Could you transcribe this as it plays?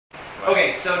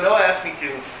Okay, so Noah asked me to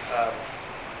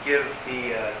give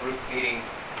the group meeting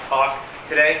talk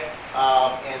today,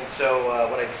 and so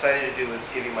what I decided to do is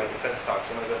give you my defense talk.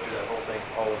 So I'm going to go through that whole thing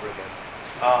all over again.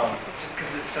 Just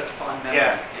because it's such fun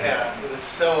memories. Yeah, it was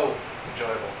so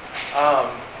enjoyable.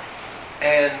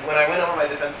 And when I went over my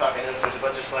defense talk, I noticed there's a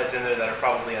bunch of slides in there that are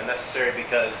probably unnecessary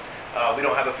because we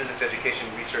don't have a physics education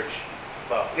research.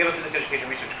 Well, we have a physics education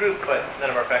research group, but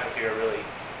none of our faculty are really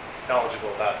knowledgeable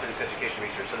about physics education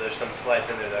research. So there's some slides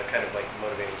in there that are kind of like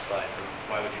motivating slides. And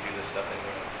why would you do this stuff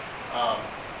anyway?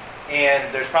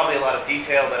 And there's probably a lot of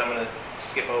detail that I'm going to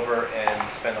skip over and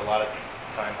spend a lot of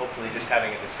time, hopefully, just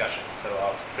having a discussion. So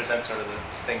I'll present sort of the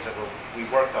things that we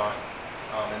worked on,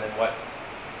 and then what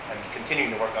I'm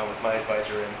continuing to work on with my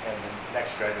advisor and the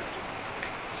next graduate student.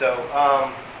 So,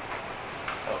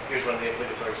 here's one of the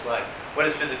obligatory slides. What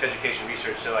is physics education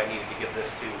research? So I needed to give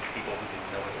this to people who didn't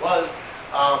know what it was.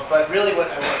 But really what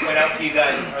I want to point out to you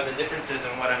guys are the differences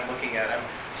in what I'm looking at.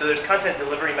 So there's content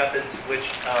delivery methods,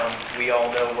 which we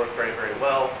all know work very, very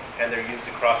well, and they're used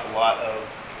across a lot of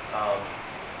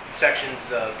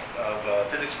sections of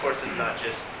physics courses, not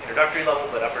just introductory level,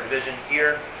 but upper division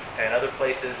here and other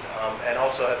places, and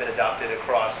also have been adopted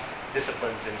across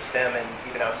disciplines in STEM and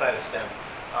even outside of STEM.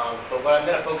 But what I'm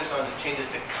going to focus on is changes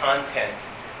to content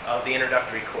of the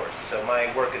introductory course. So my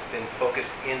work has been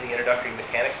focused in the introductory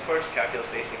mechanics course,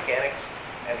 calculus-based mechanics,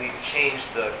 and we've changed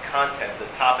the content, the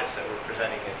topics that we're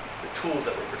presenting, and the tools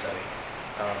that we're presenting.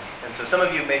 And so some of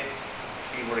you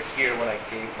were here when I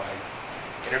gave my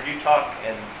interview talk,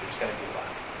 and there's going to be a lot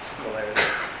of similarities.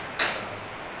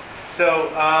 So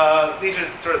these are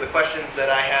sort of the questions that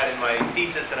I had in my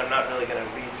thesis, and I'm not really going to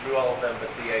read through all of them,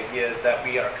 but the idea is that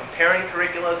we are comparing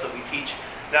curricula, so we teach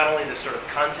not only this sort of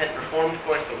content-reformed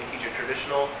course, but we teach a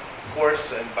traditional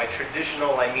course, and by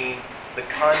traditional I mean the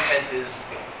content is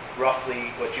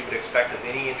roughly what you would expect of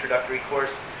any introductory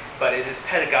course, but it is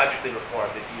pedagogically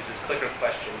reformed. It uses clicker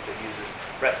questions, it uses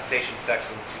recitation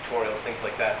sections, tutorials, things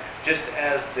like that, just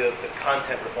as the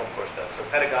content-reformed course does. So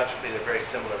pedagogically they're very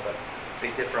similar, but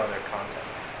they differ on their content.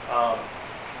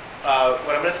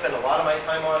 What I'm going to spend a lot of my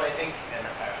time on, I think, and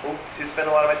I hope to spend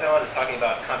a lot of my time on, is talking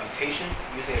about computation,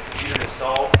 using a computer to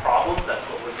solve problems. That's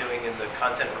what we're doing in the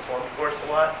content reform course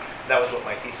a lot. That was what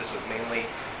my thesis was mainly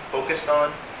focused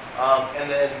on. And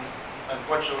then,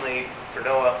 unfortunately, for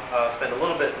Noah, spend a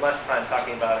little bit less time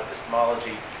talking about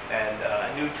epistemology and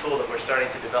a new tool that we're starting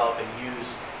to develop and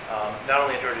use, not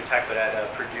only at Georgia Tech, but at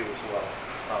Purdue as well,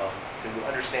 to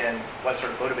understand what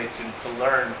sort of motivates students to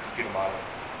learn computer modeling.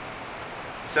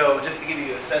 So just to give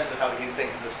you a sense of how we do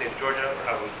things in the state of Georgia, or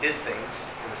how we did things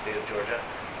in the state of Georgia,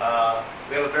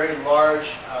 we have a very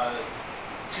large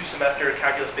two-semester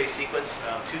calculus-based sequence,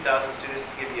 2,000 students.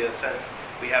 To give you a sense,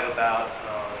 we have about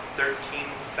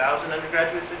 13,000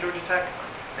 undergraduates at Georgia Tech,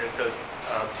 and so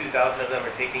 2,000 of them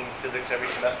are taking physics every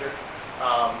semester.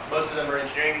 Most of them are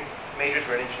engineering majors.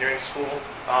 We're an engineering school.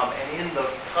 And in the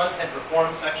content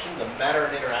reform section, the matter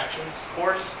and interactions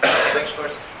course, physics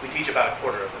course, we teach about a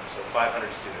quarter of them, so 500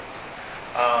 students.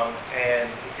 And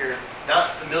if you're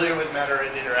not familiar with matter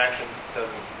and interactions, it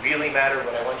doesn't really matter.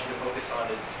 What I want you to focus on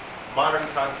is modern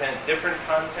content, different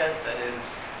content, that is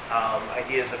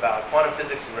ideas about quantum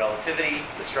physics and relativity,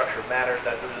 the structure of matter,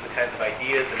 those are the kinds of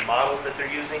ideas and models that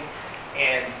they're using,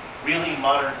 and really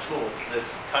modern tools,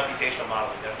 this computational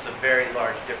modeling. That's a very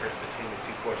large difference between the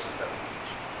two courses that we teach.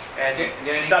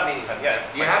 And stop me anytime. Yeah.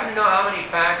 Do you happen to know how many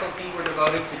faculty were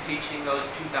devoted to teaching those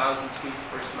 2,000 students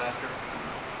per semester?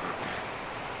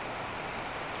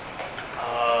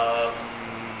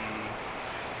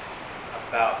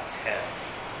 About 10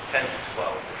 to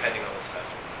 12, depending on the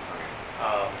semester.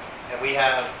 And we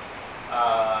have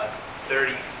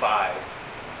 35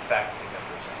 faculty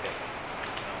members, I think.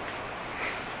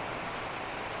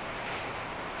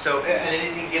 So in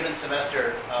any given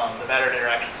semester, the matter and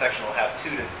interaction section will have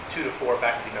two to four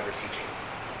faculty members teaching.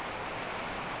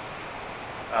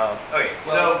 Okay,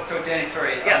 so Danny,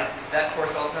 sorry, yeah. That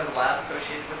course also has a lab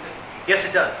associated with it? Yes,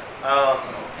 it does.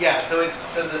 Yeah, so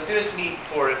the students meet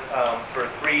for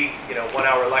 3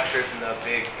 1-hour lectures in the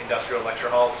big industrial lecture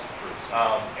halls,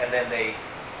 and then they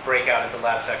break out into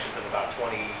lab sections of about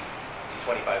 20 to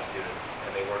 25 students,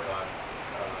 and they work on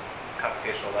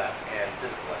computational labs and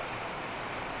physical labs.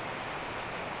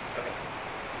 Okay.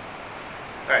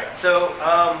 All right. So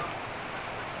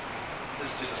this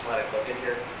is just a slide I plugged in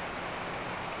here.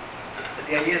 But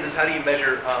the idea is how do you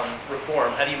measure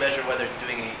reform? How do you measure whether it's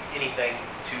doing anything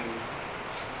to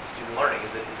student learning?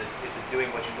 Is it doing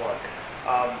what you want?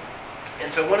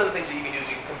 And so one of the things that you can do is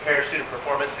you can compare student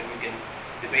performance, and you can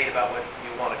debate about what you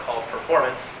want to call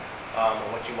performance or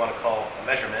what you want to call a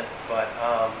measurement. But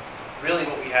really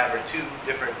what we have are two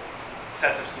different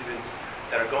sets of students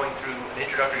that are going through an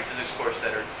introductory physics course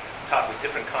that are taught with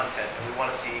different content, and we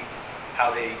want to see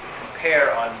how they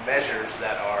compare on measures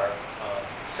that are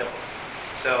similar.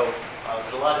 So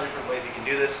there's a lot of different ways you can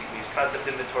do this. You can use concept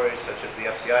inventories such as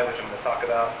the FCI, which I'm going to talk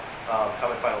about,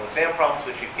 common final exam problems,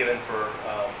 which you've given for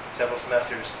several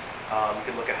semesters. You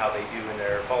can look at how they do in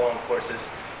their follow-on courses,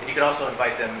 and you can also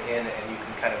invite them in, and you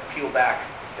can kind of peel back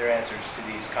their answers to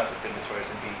these concept inventories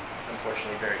and be,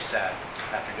 unfortunately, very sad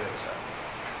after doing so.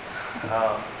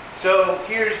 So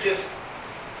here's just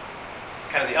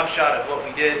kind of the upshot of what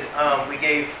we did. We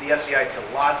gave the FCI to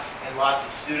lots and lots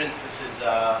of students. This is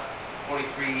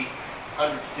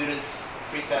 4,300 students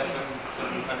pre-test,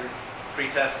 1,700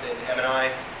 pre-test in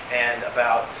M&I, and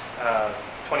about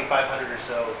 2,500 or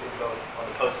so on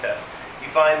the post-test. You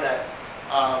find that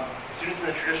students in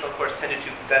the traditional course tend to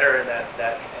do better in that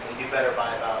and they do better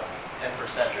by about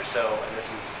 10% or so. And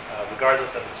this is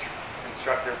regardless of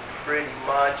instructor, pretty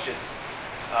much. It's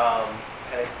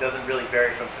and it doesn't really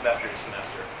vary from semester to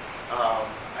semester.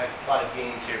 I have a lot of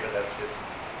gains here, but that's just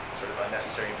sort of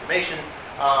unnecessary information.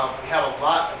 We have a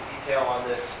lot of detail on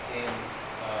this in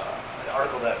an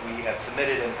article that we have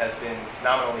submitted and has been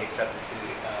nominally accepted to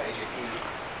AJP.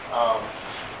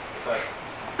 It's on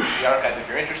the archive if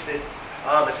you're interested.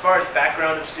 As far as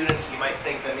background of students, you might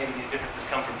think that maybe these differences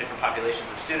come from different populations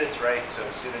of students, right? So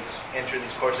students enter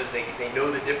these courses, they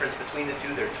know the difference between the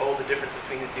two, they're told the difference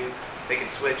between the two, they can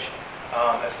switch.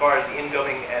 As far as the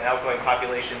ingoing and outgoing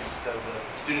populations, so the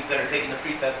students that are taking the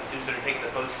pre-test and students that are taking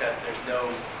the post-test, there's no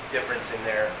difference in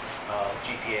their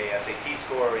GPA, SAT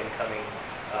score, incoming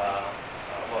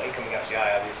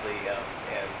FCI, obviously,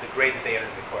 and the grade that they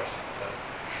entered the course. So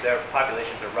their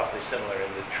populations are roughly similar,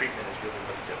 and the treatment is really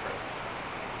what's different.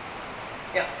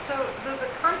 Yeah. So the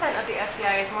content of the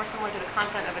FCI is more similar to the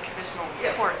content of a traditional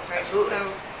Yes, course, right? absolutely. So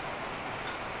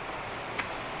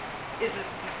is it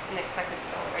just an expected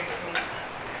result, right?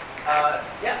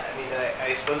 Yeah, I mean,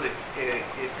 I suppose it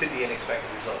could be an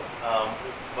expected result.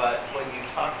 But when you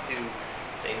talk to,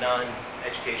 say,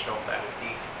 non-educational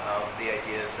faculty, the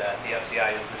idea is that the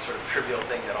FCI is this sort of trivial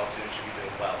thing that all students should be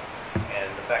doing well.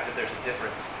 And the fact that there's a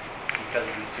difference because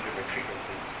of these two different treatments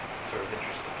is sort of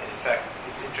interesting. And in fact,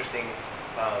 it's interesting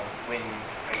when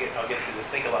I'll get to this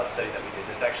Think Aloud study that we did.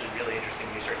 It's actually really interesting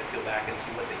when you start to peel back and see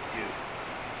what they do.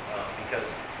 Because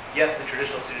yes, the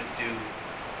traditional students do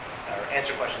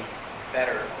answer questions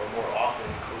better or more often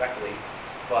correctly,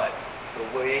 but the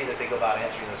way that they go about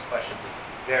answering those questions is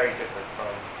very different from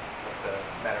what the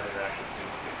matter of interaction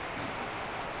students do.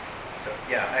 So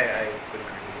yeah, I would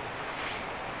agree with you.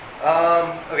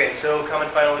 Okay, so common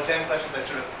final exam questions. I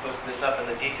sort of posted this up, and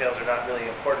the details are not really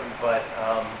important, but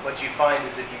what you find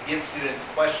is if you give students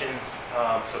questions,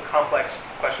 so complex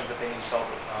questions that they need to solve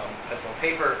with pencil and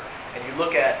paper, and you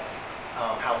look at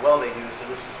how well they do, so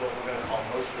this is what we're going to call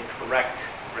mostly correct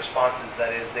responses.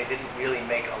 That is, they didn't really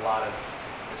make a lot of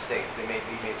mistakes. They maybe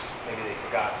they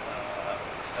forgot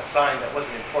a sign that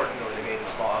wasn't important, or they made a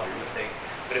small obvious mistake,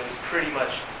 but it was pretty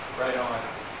much right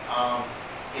on.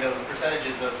 The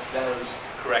percentages of those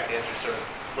correct answers sort of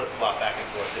flip-flop back and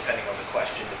forth depending on the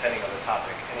question, depending on the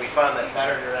topic. And we found that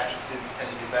matter interaction students tend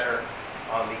to do better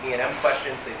on the E&M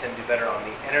questions. They tend to do better on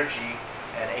the energy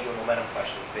and angular momentum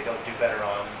questions. They don't do better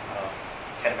on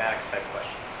kinematics type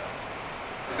questions. So.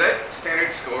 Is that standard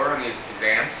score on these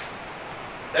exams?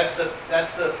 That's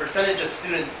the percentage of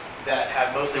students that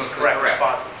have mostly correct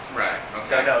responses. Right.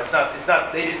 Okay. So no, it's not.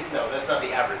 They didn't. No, that's not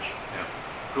the average. Yeah.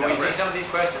 Could we see some of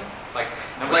these questions? Like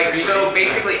So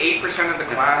basically 8% of the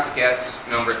class gets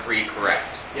number 3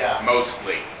 correct. Yeah.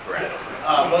 Mostly correct.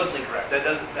 Mostly correct.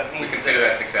 That means We consider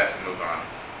that success and move on.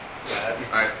 Yeah, that's,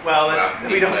 Well,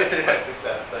 we don't consider that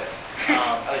success, but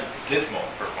dismal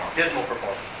performance. dismal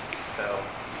performance. So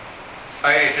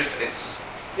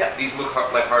yeah. These look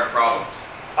like hard problems.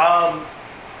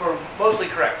 For mostly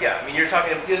correct, yeah. I mean, you're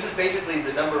talking. This is basically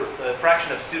the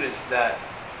fraction of students that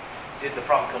did the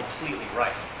problem completely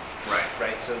right. Right.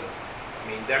 Right. So, I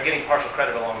mean, they're getting partial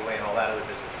credit along the way and all that other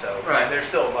business. So, right. There's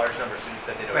still a large number of students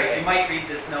that did okay. Right. You might read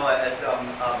this, Noah, as on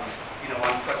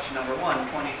question number 1,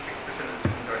 26% of the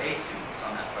students are A students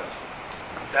on that question.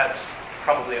 That's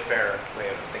probably a fair way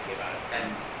of thinking about it. And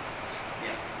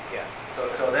yeah.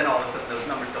 So then all of a sudden those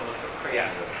numbers don't look so crazy. Yeah.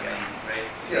 I mean, right?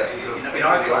 Yeah, In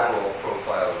our the class, overall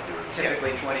profile of your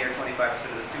typically 20 or 25%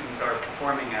 of the students are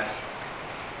performing at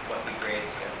what we grade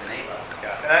as an A level.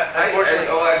 Yeah. Unfortunately,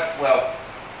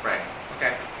 Right.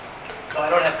 Okay.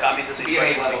 I don't have copies of these Be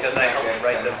questions able because to I helped actually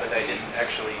write them, understand but I didn't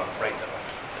actually write them.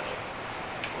 So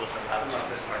we'll send them out.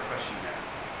 Unless there's more question there.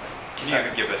 Can you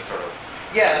give us sort of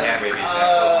Yeah. hand-wavy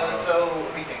example? So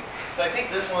let me think. So I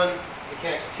think this one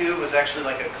Mechanics 2 was actually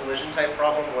like a collision type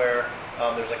problem where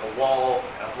there's like a wall,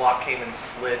 a block came and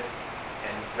slid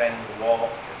and ran into the wall.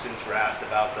 And students were asked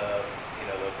about the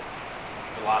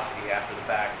velocity after the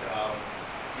fact.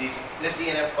 This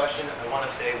E&M question, I want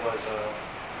to say was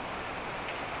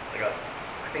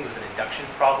I think it was an induction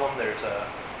problem. There's a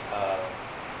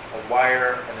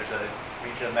wire and there's a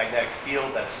region of magnetic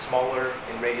field that's smaller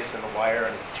in radius than the wire,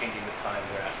 and it's changing the time.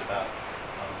 They're asked about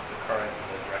the current and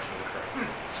the direction of the current.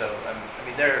 So I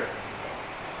mean, they're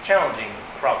challenging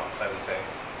problems, I would say.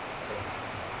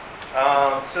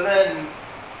 So then,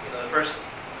 the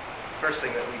first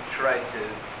thing that we tried to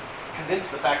convince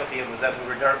the faculty of was that we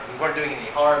weren't doing any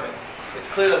harm, and it's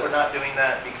clear that we're not doing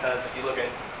that because if you look at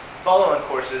follow-on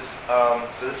courses,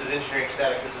 so this is engineering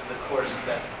statics. This is the course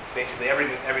that basically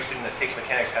every student that takes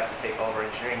mechanics has to take all of our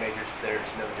engineering majors. There's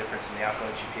no difference in the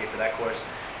outgoing GPA for that course,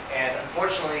 and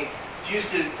unfortunately, few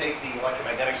students take the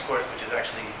electromagnetics course, which is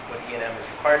actually what E&M is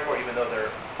required for, even though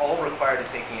they're all required to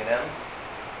take E&M.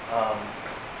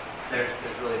 There's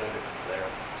really no difference there.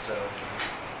 So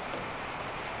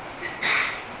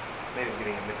maybe I'm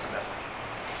getting a mixed message.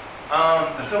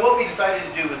 So what we decided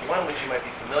to do was one which you might be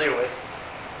familiar with.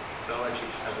 So I'll let you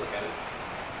have a look at it.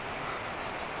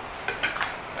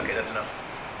 Okay, that's enough.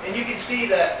 And you can see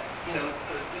that the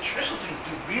traditional students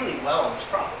do really well on this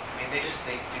problem. I mean, they do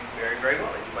very, very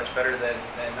well. They do much better than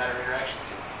matter interaction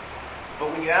students.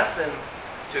 But when you ask them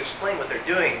to explain what they're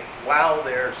doing while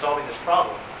they're solving this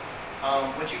problem,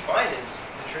 what you find is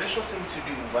the traditional students who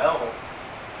do well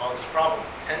on this problem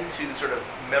tend to sort of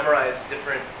memorize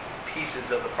different pieces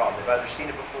of the problem. They've either seen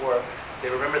it before, they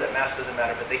remember that mass doesn't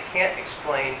matter, but they can't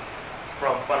explain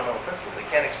from fundamental principles. They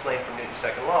can't explain from Newton's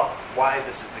second law why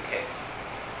this is the case.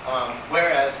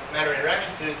 Whereas matter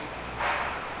interaction students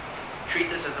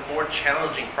treat this as a more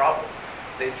challenging problem.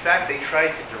 In fact, they try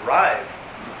to derive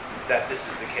that this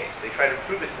is the case. They try to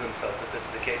prove it to themselves that this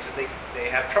is the case, and they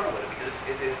have trouble with it because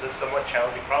it is a somewhat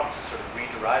challenging problem to sort of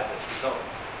rederive this result.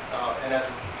 And as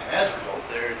a result,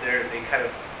 they kind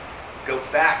of go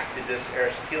back to this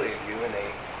Aristotelian view and they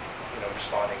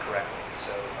respond incorrectly. So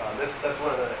that's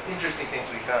one of the interesting things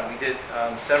we found. We did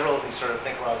several of these sort of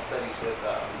think aloud studies with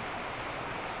I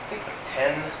think like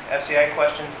 10 FCI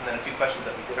questions and then a few questions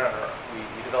that we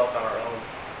developed on our own,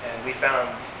 and we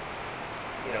found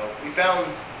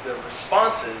the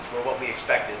responses were what we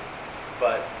expected,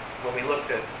 but when we looked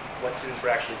at what students were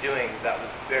actually doing, that was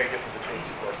very different between the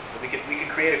two courses. So we could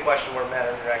create a question where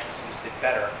matter interaction students did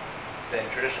better than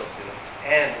traditional students,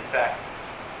 and in fact,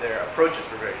 their approaches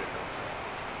were very different. So.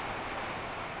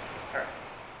 All right.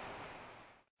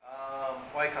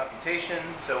 Why computation?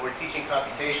 So we're teaching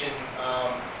computation,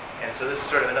 and so this is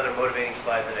sort of another motivating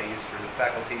slide that I use for the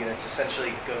faculty, and it's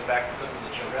essentially goes back to something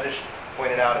that Joe Reddish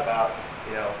pointed out about,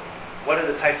 what are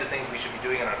the types of things we should be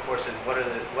doing in our courses? What are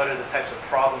the types of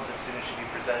problems that students should be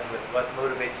presented with? What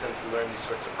motivates them to learn these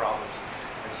sorts of problems?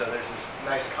 And so there's this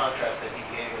nice contrast that he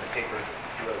gave in the paper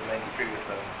he wrote in '93 with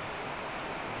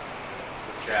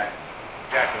Jack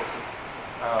Wilson.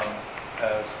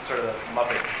 It was sort of the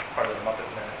Muppet, part of the Muppet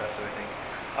Manifesto, I think.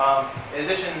 In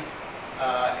addition,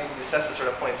 Andy DeSessa sort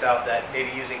of points out that maybe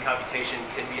using computation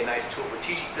can be a nice tool for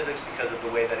teaching physics because of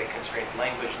the way that it constrains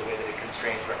language, the way that it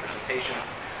constrains representations.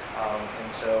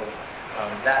 And so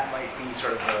that might be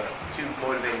sort of the two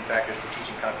motivating factors for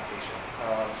teaching computation.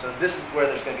 So this is where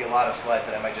there's going to be a lot of slides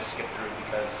that I might just skip through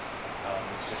because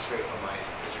it's just straight from my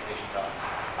dissertation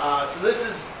talk. So this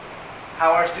is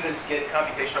how our students get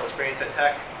computational experience at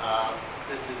Tech.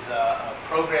 This is a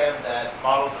program that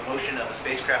models the motion of a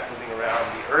spacecraft moving around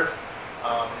the Earth.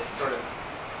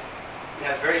 It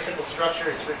has very simple structure.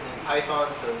 It's written in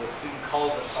Python, so the student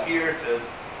calls a sphere to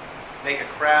make a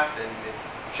craft, and it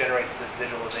generates this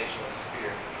visualization of the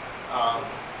sphere.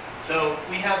 So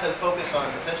we have them focus on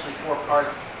essentially 4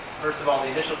 parts. First of all,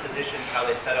 the initial conditions, how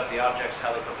they set up the objects,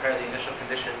 how they prepare the initial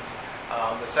conditions.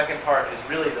 The second part is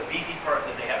really the beefy part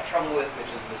that they have trouble with, which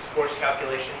is this force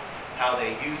calculation, how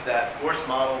they use that force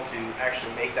model to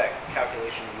actually make that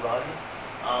calculation run.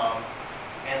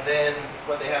 And then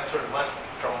what they have sort of less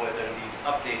trouble with are these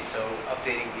updates, so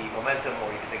updating the momentum, or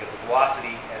you can think of the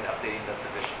velocity, and updating the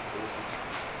position. So this is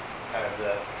kind of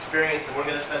the experience, and we're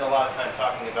going to spend a lot of time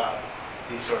talking about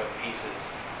these sort of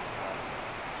pieces.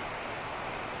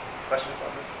 Questions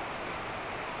on this?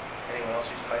 Anyone else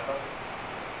use Python?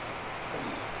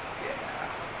 Yeah,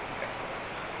 excellent.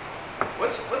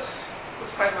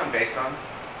 What's Python based on?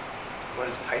 What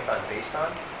is Python based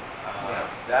on? Yeah.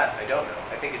 That I don't know.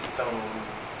 I think it's its own.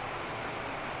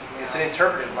 It's an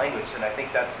interpretive language, and I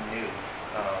think that's new.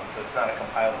 So it's not a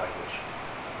compiled language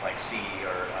like C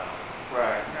or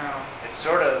Right. No. It's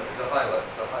sort of, It's a high level.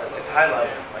 It's a high level. it's high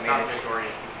level. I mean, it's, Object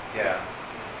oriented. yeah.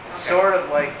 It's Okay. sort of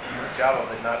like Java,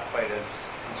 but not quite as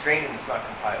constrained, and it's not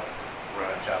compiled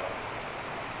Right. like Java.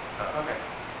 Okay.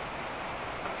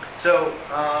 So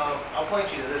I'll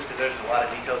point you to this because there's a lot of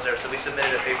details there. So we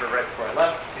submitted a paper right before I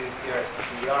left to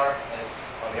PRSDR, and it's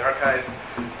on the archive,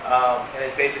 and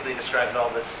it basically describes all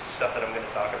this stuff that I'm going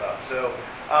to talk about. So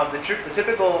the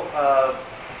typical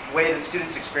way that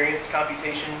students experienced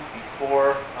computation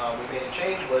before we made a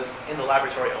change was in the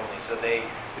laboratory only. So they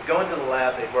would go into the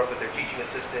lab, they'd work with their teaching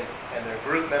assistant and their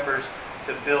group members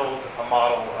to build a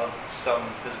model of some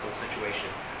physical situation.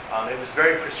 It was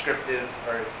very prescriptive,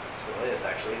 or it still is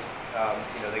actually. It's,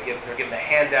 they're given a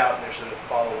handout and they're sort of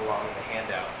follow along in the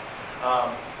handout.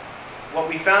 What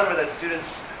we found were that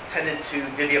students tended to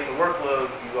divvy up the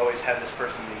workload. You always had this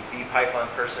person, the Python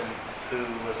person, who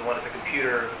was the one at the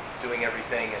computer doing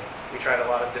everything, and we tried a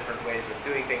lot of different ways of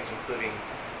doing things, including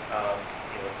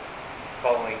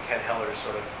following Ken Heller's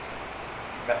sort of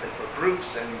method for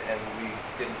groups, and we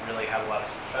didn't really have a lot of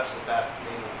success with that,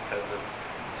 mainly because of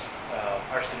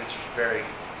our students are very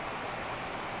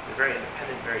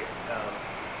independent, very,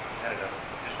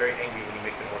 just very angry when you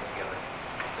make them work together.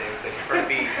 They prefer to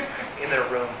be in their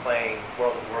room playing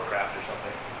World of Warcraft or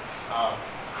something.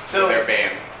 So they're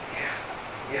banned.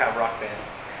 Yeah, rock band.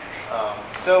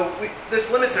 This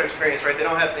limits their experience, right? They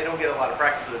don't get a lot of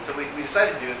practice with it. So we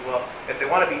decided to do is, well, if they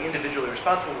want to be individually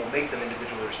responsible, we'll make them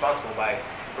individually responsible by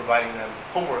providing them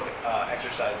homework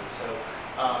exercises. So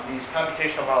these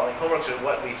computational modeling homeworks are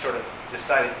what we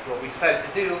decided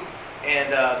to do,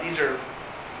 and these are,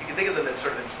 you can think of them as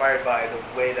sort of inspired by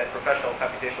the way that professional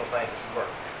computational scientists work.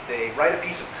 They write a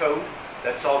piece of code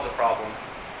that solves a problem,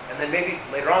 and then maybe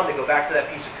later on they go back to that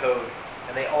piece of code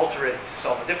and they alter it to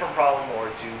solve a different problem or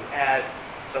to add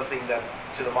something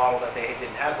to the model that they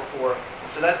didn't have before.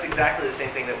 And so that's exactly the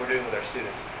same thing that we're doing with our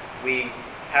students. We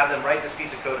have them write this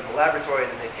piece of code in the laboratory,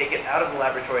 and then they take it out of the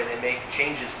laboratory and they make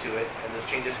changes to it, and those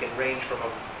changes can range from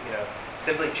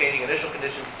simply changing initial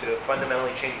conditions to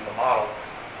fundamentally changing the model,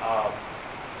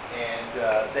 and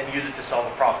then use it to solve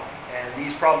a problem. And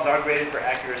these problems are graded for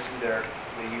accuracy. They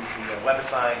use the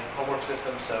WebAssign homework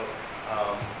system, so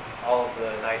all of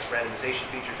the nice randomization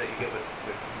features that you get with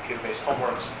computer-based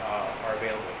homeworks are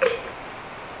available.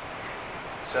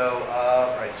 So,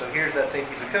 so here's that same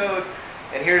piece of code,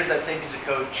 and here's that same piece of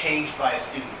code changed by a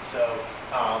student. So,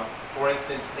 for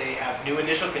instance, they have new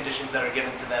initial conditions that are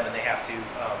given to them, and they have to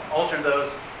alter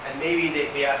those, and maybe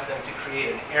we ask them to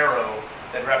create an arrow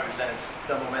that represents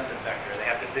the momentum vector. They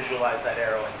have to visualize that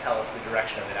arrow and tell us the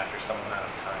direction of it after some amount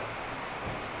of time.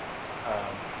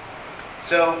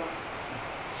 So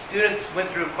students went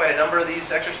through quite a number of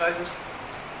these exercises,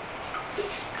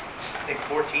 I think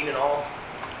 14 in all,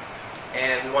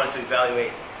 and we wanted to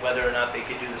evaluate whether or not they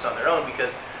could do this on their own,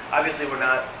 because obviously we're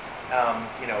not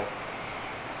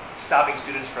stopping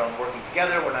students from working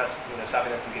together. We're not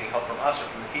stopping them from getting help from us or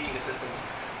from the teaching assistants.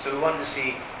 So we wanted to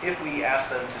see, if we asked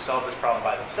them to solve this problem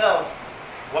by themselves,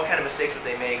 what kind of mistakes would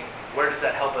they make? Where does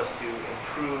that help us to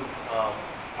improve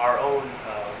our own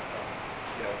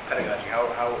pedagogy,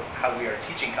 how we are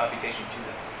teaching computation to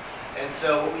them? And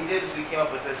so what we did is we came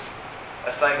up with this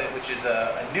assignment, which is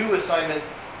a new assignment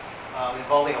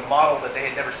involving a model that they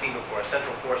had never seen before, a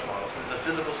central force model. So it's a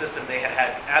physical system they had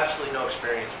had absolutely no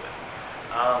experience with.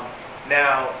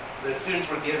 Now, the students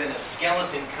were given a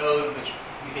skeleton code, which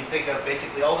you can think of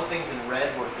basically all the things in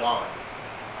red were gone.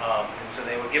 And so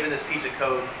they were given this piece of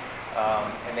code,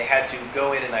 and they had to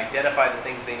go in and identify the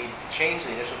things they needed to change,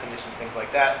 the initial conditions, things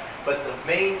like that. But the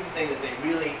main thing that they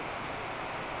really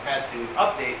had to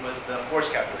update was the force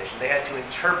calculation. They had to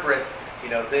interpret,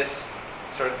 this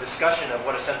sort of discussion of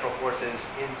what a central force is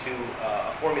into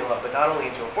a formula, but not only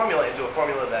into a formula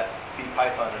that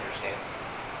Python understands.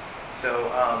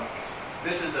 So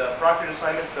this is a proctored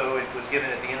assignment, so it was given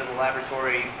at the end of the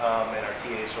laboratory, and our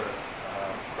TAs sort of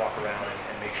walk around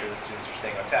and make sure that students are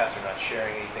staying on task, they're not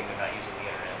sharing anything, they're not using the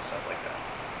internet and stuff like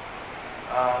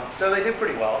that. So they did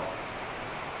pretty well.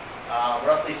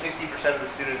 Roughly 60% of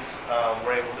the students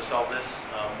were able to solve this,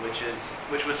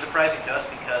 which was surprising to us,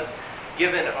 because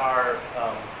given our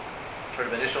sort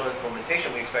of initial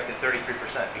implementation, we expected 33%,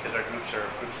 because our groups are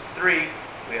groups of 3.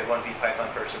 We had one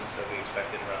Python person, so we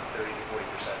expected around 30 to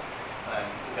 40%. And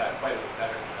we got quite a bit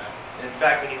better than that. And in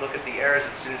fact, when you look at the errors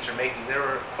that students are making, there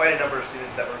were quite a number of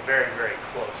students that were very, very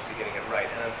close to getting it right.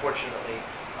 And unfortunately,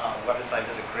 WebAssign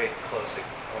doesn't grade close, it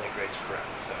only grades correct.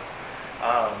 So,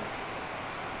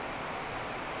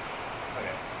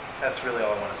 okay, that's really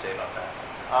all I want to say about that.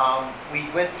 We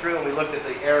went through and we looked at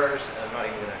the errors, and I'm not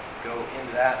even going to go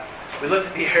into that. We looked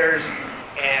at the errors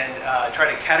and try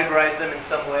to categorize them in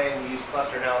some way. And we use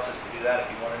cluster analysis to do that. If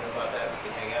you want to know about that, we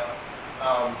can hang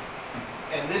out.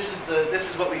 And this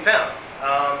is what we found.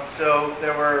 So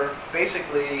there were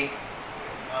basically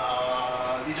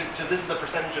this is the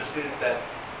percentage of students that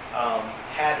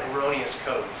had erroneous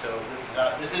code. So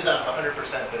this isn't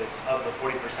 100%, but it's of the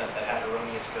 40% that had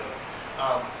erroneous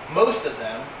code. Most of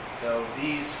them, so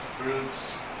these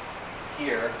groups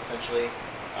here essentially,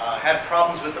 had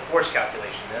problems with the force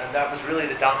calculation, and that was really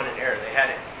the dominant error.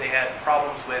 They had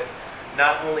problems with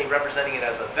not only representing it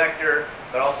as a vector,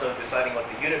 but also deciding what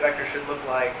the unit vector should look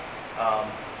like.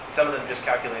 Some of them just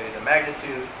calculated a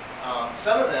magnitude.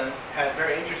 Some of them had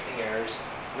very interesting errors,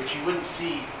 which you wouldn't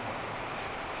see,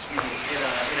 in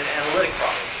an analytic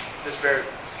problem. This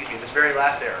very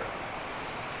last error.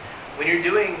 When you're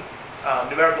doing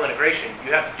numerical integration,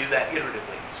 you have to do that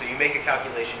iteratively. So you make a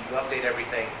calculation, you update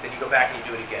everything, then you go back and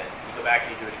you do it again. You go back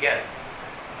and you do it again.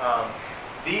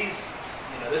 This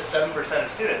 7%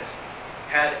 of students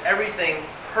had everything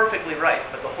perfectly right,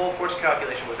 but the whole force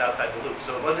calculation was outside the loop.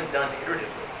 So it wasn't done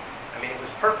iteratively. I mean, it was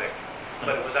perfect,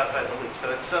 but it was outside the loop.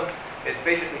 So it's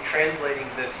basically translating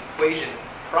this equation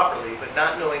properly, but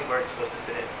not knowing where it's supposed to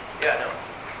fit in. Yeah, no.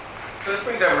 So this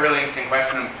brings up a really interesting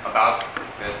question about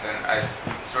this, and it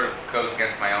sort of goes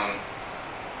against my own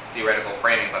theoretical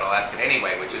framing, but I'll ask it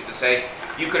anyway, which is to say,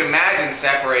 you could imagine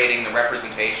separating the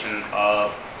representation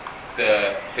of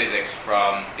the physics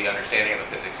from the understanding of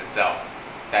the physics itself.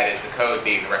 That is, the code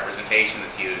being the representation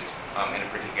that's used in a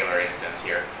particular instance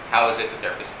here. How is it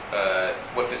that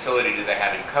what facility do they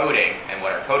have in coding, and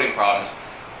what are coding problems,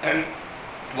 and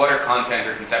what are content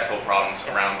or conceptual problems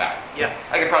around that? Yeah.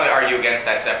 I could probably argue against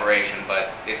that separation,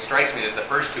 but it strikes me that the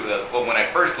first two of those, well, when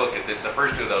I first looked at this, the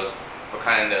first two of those were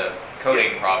kind of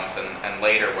coding problems, and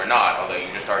later were not, although you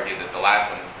just argued that the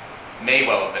last one may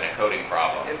well have been a coding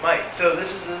problem. It might. So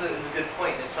this is a good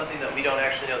point. It's something that we don't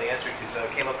actually know the answer to. So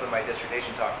it came up in my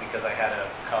dissertation talk because I had a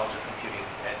College of Computing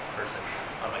ed person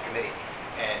on my committee.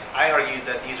 And I argued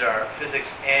that these are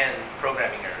physics and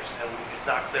programming errors. And it's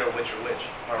not clear which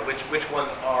which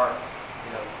ones are,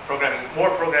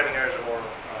 more programming errors or more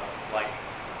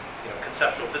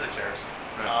conceptual physics errors.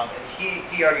 Right. And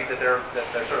he argued that they're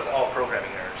sort of all programming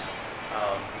errors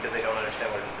because they don't understand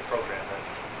what it is to program. And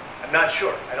I'm not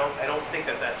sure. I don't think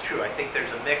that that's true. I think there's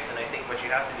a mix, and I think what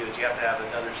you have to do is you have to have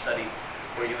another study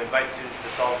where you invite students to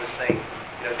solve this thing.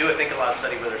 Do a think-aloud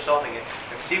study where they're solving it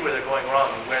and see where they're going wrong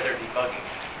and where they're debugging,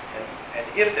 and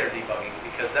if they're debugging,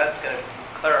 because that's going to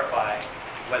clarify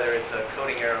whether it's a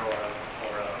coding error or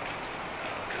a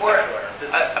conceptual error in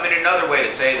physics. I mean, another way to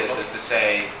say this is to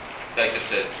say, just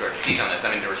to sort of tease on this,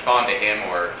 to respond to him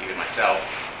or even myself,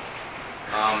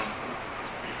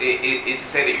 is to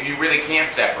say that you really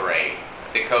can't separate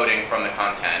the coding from the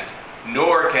content,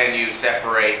 nor can you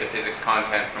separate the physics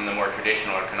content from the more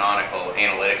traditional or canonical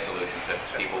analytic solutions that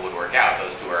people would work out.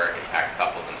 Those two are, in fact,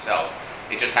 coupled themselves.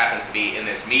 It just happens to be in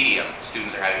this medium,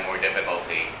 students are having more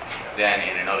difficulty than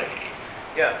in another medium.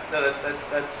 Yeah, no,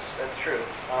 that's true.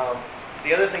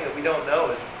 The other thing that we don't know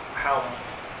is how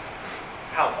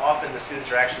often the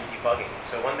students are actually debugging.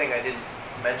 So one thing I didn't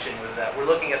mention was that we're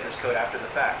looking at this code after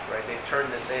the fact, right? They've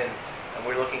turned this in, and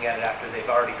we're looking at it after they've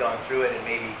already gone through it and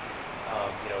maybe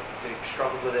they've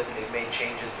struggled with it and they've made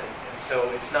changes, and so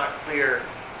it's not clear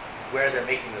where they're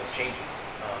making those changes.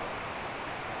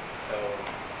 So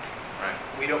right.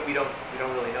 we don't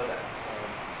really know that.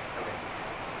 Okay.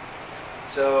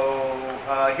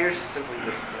 So here's simply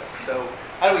just so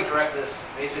how do we correct this?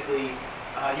 Basically,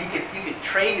 you could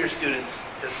train your students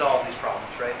to solve these problems,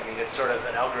 right? I mean, it's sort of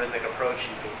an algorithmic approach.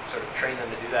 You could sort of train them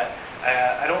to do that.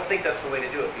 I don't think that's the way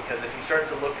to do it, because if you start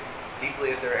to look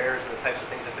deeply at their errors and the types of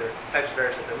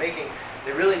errors that they're making,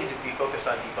 they really need to be focused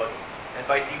on debugging. And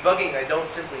by debugging, I don't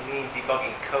simply mean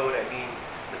debugging code. I mean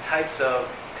the types of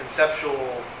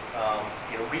conceptual,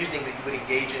 reasoning that you would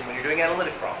engage in when you're doing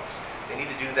analytic problems. They need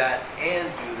to do that and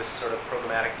do this sort of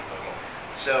programmatic debugging.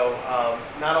 So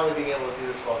not only being able to do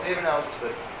this qualitative analysis,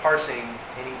 but parsing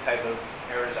any type of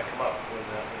errors that come up when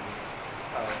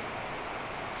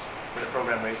the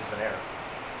program raises an error.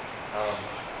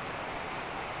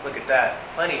 Look at that.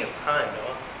 Plenty of time,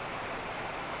 Noah.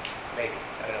 Maybe.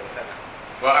 I don't know what's happening.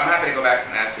 Well, I'm happy to go back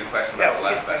and ask you a question about the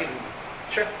last question.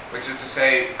 Sure. Which is to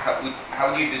say, how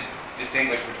do you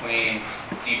distinguish between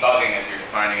debugging, as you're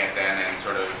defining it then, and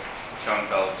sort of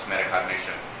Schoenfeld's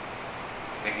metacognition?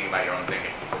 Thinking about your own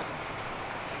thinking.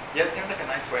 Yeah, it seems like a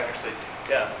nice way, actually,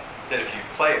 Yeah. that if you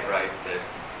play it right, that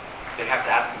they have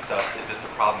to ask themselves, is this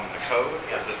a problem in the code,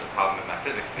 or is this a problem in my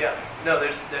physics Yeah. theory? No,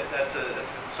 that's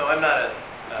so I'm not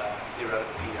a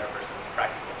theoretical PR person,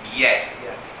 practical. Yet.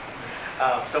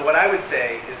 So what I would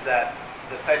say is that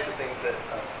the types of things that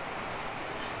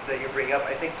you're bringing up,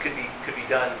 I think could be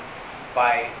done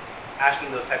by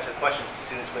asking those types of questions to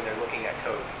students when they're looking at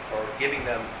code, or giving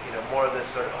them more of this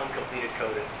sort of uncompleted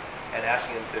code and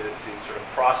asking them to sort of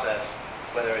process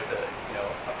whether it's a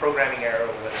programming error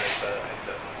or whether it's an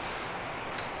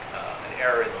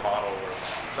error in the model or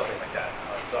something like that.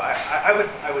 So I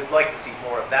would like to see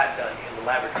more of that done in the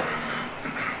laboratories.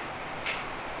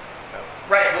 So.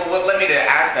 Right. Well, what led me to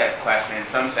ask that question in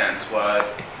some sense was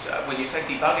when you said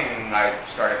debugging, I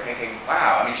started thinking,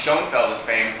 wow, I mean, Schoenfeld is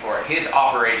famed for his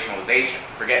operationalization.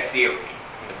 Forget theory.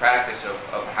 The practice of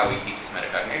how he teaches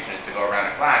metacognition is to go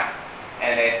around a class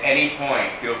and at any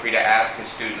point feel free to ask his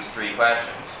students 3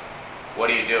 questions. What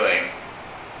are you doing?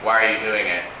 Why are you doing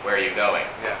it? Where are you going?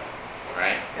 Yeah.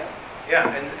 Right?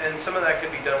 Yeah, and some of that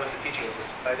could be done with the teaching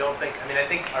assistants. I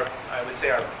think I would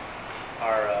say our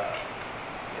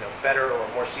better or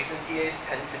more seasoned TAs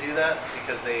tend to do that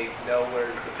because they know where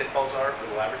the pitfalls are for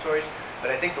the laboratories.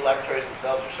 But I think the laboratories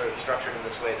themselves are sort of structured in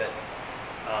this way that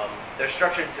they're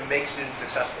structured to make students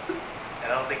successful.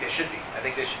 And I don't think they should be. I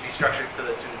think they should be structured so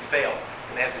that students fail,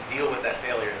 and they have to deal with that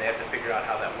failure, and they have to figure out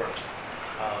how that works.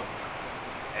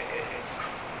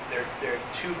 They're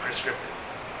too prescriptive.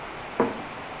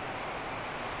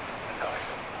 That's how I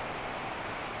feel.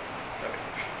 Okay.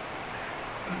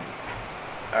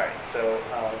 All right. So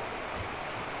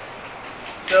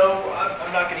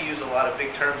I'm not going to use a lot of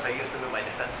big terms. I used them in my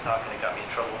defense talk, and it got me in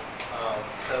trouble.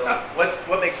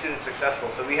 What makes students successful?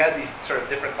 So we had these sort of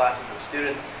different classes of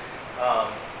students.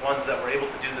 Ones that were able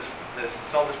to do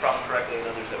solve this problem correctly, and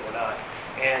others that were not.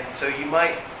 And so you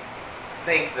might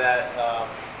think that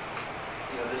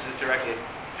this is directly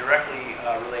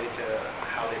related to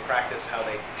how they practice, how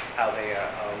they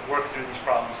work through these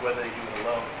problems, whether they do it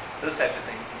alone, those types of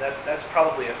things. And that's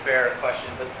probably a fair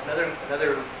question. But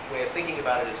another way of thinking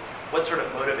about it is what sort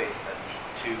of motivates them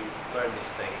to learn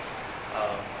these things.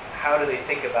 How do they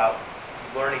think about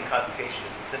learning computation?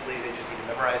 Is it simply they just need to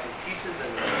memorize these pieces and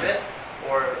that's it?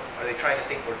 Or are they trying to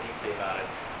think more deeply about it?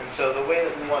 And so the way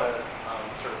that we wanted to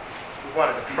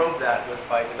probe that was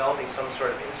by developing some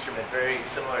sort of instrument very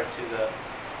similar to the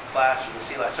class or the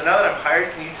CLAS. So now that I'm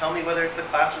hired, can you tell me whether it's the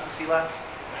class or the CLAS?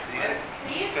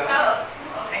 We use both.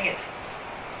 Dang it.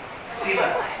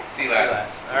 CLAS.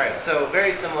 CLAS. All right. So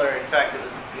very similar. In fact,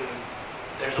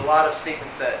 there's a lot of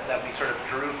statements that we sort of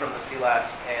drew from the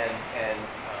CLAS and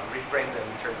reframed them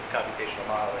in terms of computational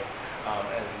modeling.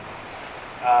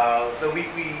 So we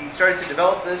started to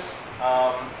develop this,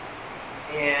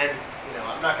 and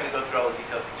I'm not going to go through all the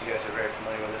details because you guys are very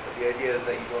familiar with it, but the idea is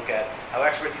that you look at how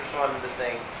experts respond to this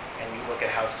thing, and you look at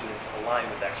how students align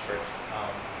with experts,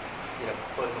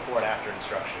 both before and after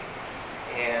instruction.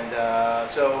 And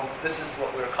so this is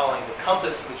what we're calling the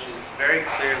compass, which is very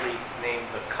clearly named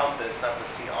the compass, not the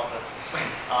compass.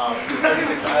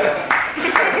 36-item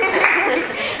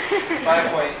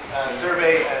 5-point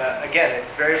survey. Again,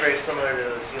 it's very, very similar to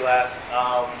the CLAS.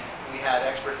 We had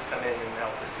experts come in and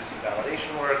help us do some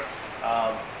validation work.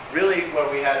 Really, where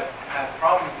we had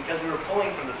problems because we were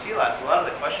pulling from the CLAS, a lot of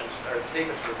the questions or the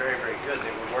statements were very, very good.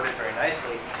 They were worded very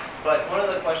nicely. But one of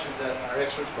the questions that our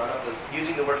experts brought up was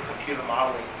using the word computer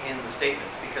modeling in the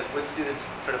statements, because would students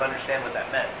sort of understand what that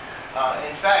meant?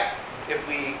 In fact, if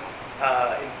we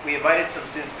invited some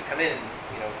students to come in and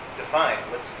define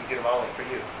what's computer modeling for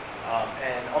you,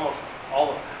 and almost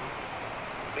all of them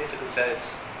basically said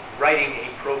it's writing a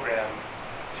program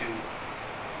to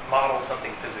model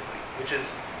something physically, which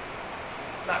is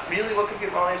not really what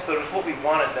computer modeling is, but it was what we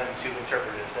wanted them to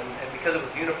interpret as. And because it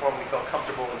was uniform, we felt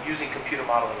comfortable with using computer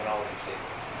modeling in all of these statements.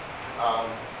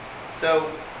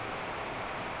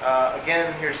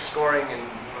 Again, here's scoring, and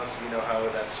most of you know how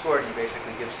that's scored. You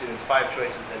basically give students 5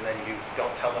 choices, and then you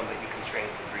don't tell them that you constrain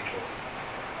it to 3 choices.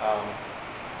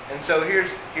 And so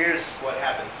here's what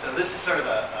happens. So this is sort of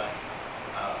a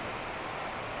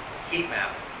heat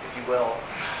map, if you will,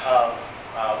 of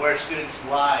where students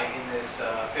lie in this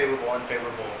favorable,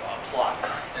 unfavorable plot.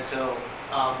 And so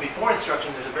before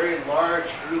instruction, there's a very large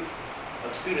group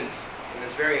of students in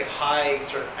this very high,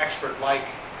 sort of expert-like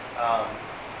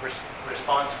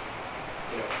response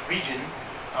region.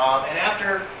 And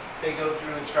after they go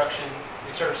through instruction,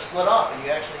 they sort of split off, and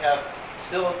you actually have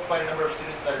still quite a number of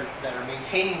students that are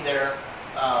maintaining their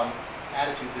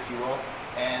attitudes, if you will,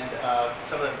 and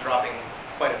some of them dropping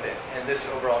quite a bit. And this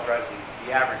overall drives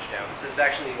the average down. This is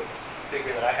actually a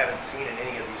figure that I haven't seen in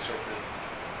any of these sorts of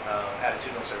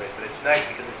attitudinal surveys, but it's nice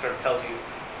because it sort of tells you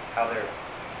how they're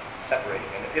separating,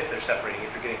 and if they're separating,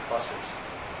 if you're getting clusters.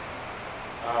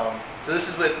 So this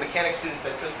is with mechanics students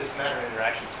that took this matter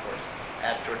interactions course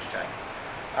at Georgia Tech.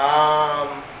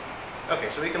 Okay,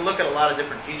 so we can look at a lot of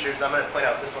different features. I'm going to point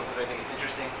out this one because I think it's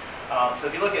interesting. So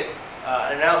if you look at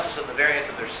an analysis of the variance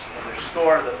of their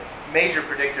score, the major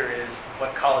predictor is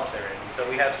what college they're in. So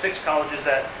we have 6 colleges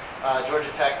at Georgia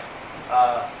Tech,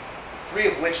 3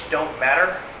 of which don't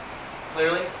matter,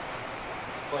 clearly.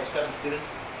 It's only 7 students.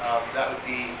 That would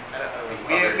be, I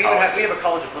don't know, we have a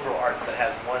college of liberal arts that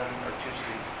has 1 or 2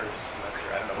 students per semester.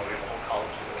 I don't know whether we have a whole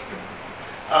college to go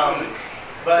through.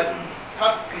 But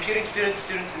computing students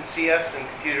in CS and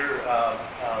computer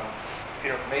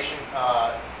information,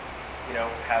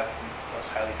 have most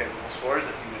highly favorable scores,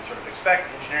 as you would sort of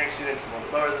expect. Engineering students a little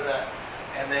bit lower than that.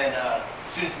 And then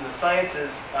students in the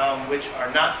sciences, which are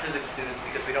not physics students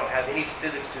because we don't have any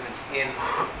physics students in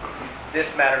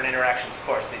this matter and interactions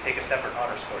course. They take a separate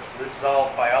honors course. So this is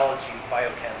all biology,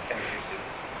 biochem, chemistry students.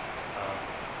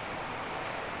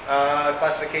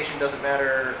 Classification doesn't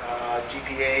matter.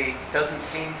 GPA doesn't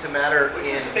seem to matter. Which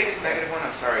is the biggest negative one?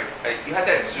 I'm sorry. You had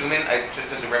that zoom in,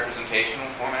 just as a representational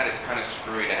format. It's kind of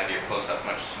screwy to have your close-up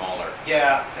much smaller.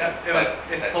 Yeah,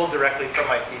 it's pulled directly from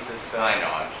my thesis. So. I know,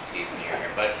 I'm just teasing you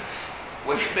here. But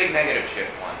what's the big negative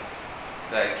shift one?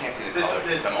 I can't see the colors.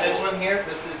 This one here,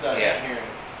 this is engineering.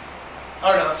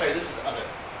 Oh no, I'm sorry, this is other.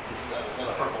 This is other.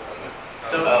 That's purple.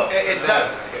 So it's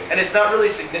not, and it's not really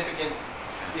significant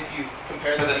if you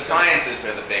compare. So the sciences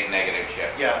are the big negative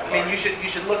shift. Yeah, I mean you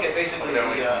should look at basically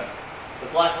the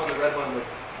black one, the red one,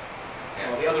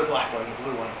 the other black one, the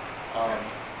blue one.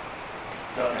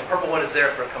 The purple one is there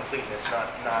for completeness,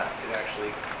 not to actually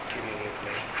give you any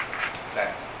information. Okay.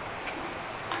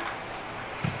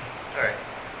 All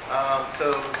right.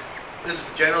 So this is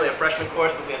generally a freshman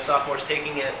course, but we have sophomores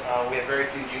taking it. We have very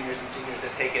few juniors and seniors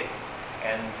that take it,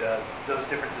 and those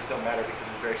differences don't matter because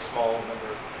there's a very small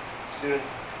number of students.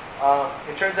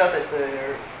 It turns out that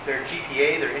their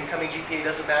GPA, their incoming GPA,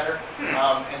 doesn't matter,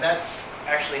 and that's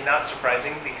actually not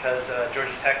surprising because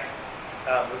Georgia Tech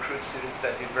recruits students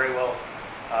that do very well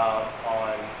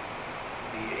on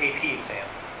the AP exam,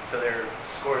 so their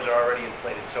scores are already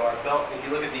inflated. So our if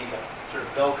you look at the sort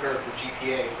of bell curve for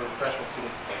GPA for freshman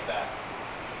students, it's like that.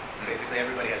 Basically,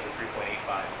 everybody has a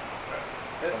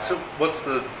 3.85. So what's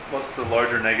the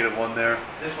larger negative one there?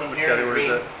 This one What here, category is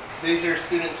green. that? These are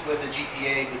students with a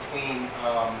GPA between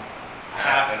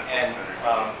half and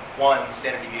 1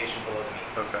 standard deviation below the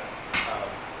mean. Okay.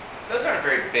 Those aren't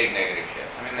very big negative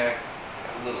shifts. I mean, they're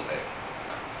a little bit.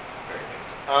 Not very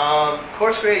big.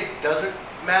 Course grade doesn't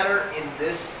matter in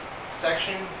this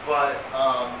section, but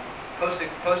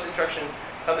post-instruction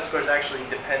public scores actually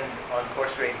depend on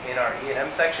course grade in our E&M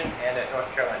section and at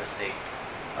North Carolina State.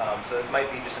 So this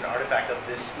might be just an artifact of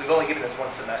this. We've only given this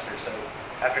 1 semester, so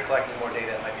after collecting more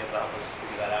data, it might be able to help us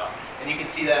figure that out. And you can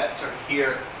see that sort of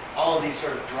here, all of these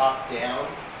sort of drop down.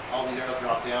 All these arrows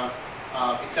drop down,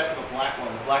 except for the black one.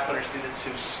 The black one are students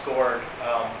who scored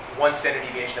 1 standard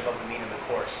deviation above the mean in the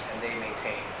course, and they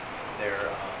maintain their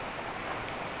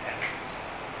attributes.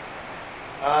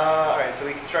 All right, so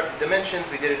we constructed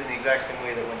dimensions. We did it in the exact same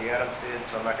way that Wendy Adams did,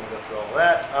 so I'm not going to go through all of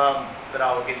that. But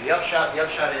I will give you the upshot. The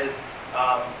upshot is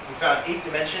we found 8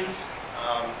 dimensions,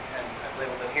 and I've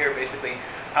labeled them here, basically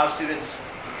how students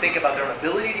think about their own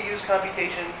ability to use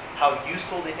computation, how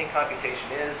useful they think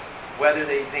computation is, whether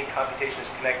they think computation is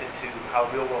connected to how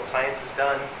real-world science is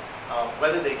done,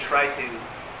 whether they try to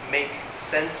make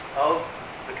sense of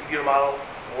the computer model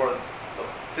or the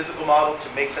physical model to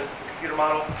make sense of the computer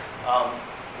model,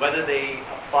 whether they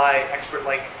apply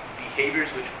expert-like behaviors,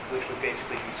 which would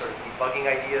basically be sort of debugging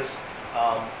ideas,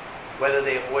 whether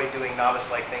they avoid doing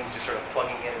novice-like things, just sort of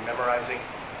plugging in and memorizing,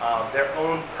 their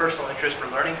own personal interest for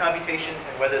learning computation,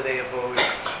 and whether they avoid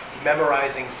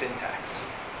memorizing syntax.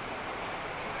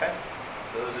 Okay?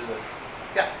 So those are the...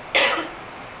 Yeah.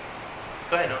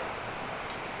 Go ahead, Noah.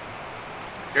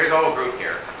 There's a whole group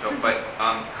here. So, but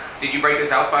did you break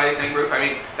this out by thing group? I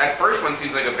mean, that first one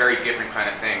seems like a very different kind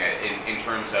of thing in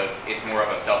terms of it's more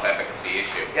of a self-efficacy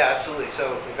issue. Yeah, absolutely.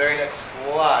 So the very next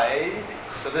slide.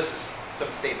 So this is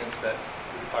some statements that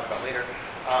we will talk about later.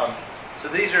 So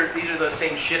these are the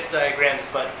same shift diagrams,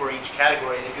 but for each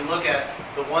category. And if you look at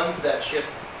the ones that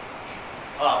shift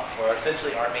up, or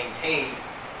essentially are maintained,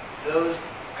 those,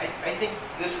 I think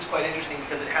this is quite interesting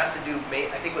because it has to do,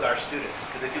 I think, with our students.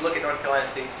 Because if you look at North Carolina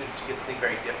State students, you get something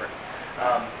very different.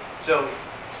 So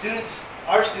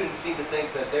our students seem to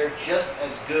think that they're just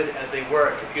as good as they were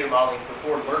at computer modeling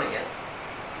before learning it.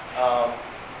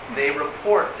 They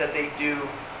report that they do,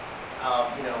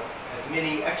 as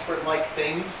many expert-like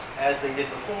things as they did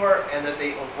before, and that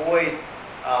they avoid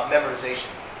memorization.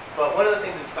 But one of the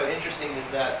things that's quite interesting is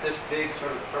that this big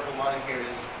sort of purple line here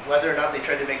is whether or not they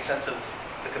try to make sense of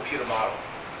the computer model.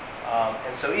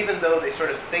 And so even though they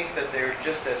sort of think that they're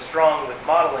just as strong with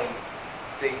modeling,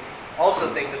 they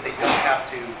also think that they don't have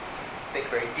to think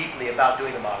very deeply about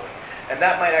doing the modeling. And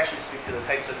that might actually speak to the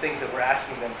types of things that we're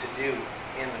asking them to do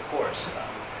in the course.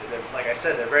 Like I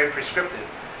said, they're very prescriptive,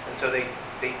 and so they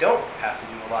don't have to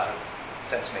do a lot of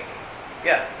sense making.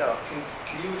 Yeah, no.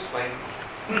 Can you explain?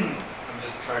 I'm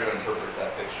just trying to interpret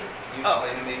that picture. Can you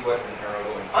explain to me what an arrow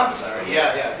going? I'm sorry.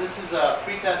 Yeah. This is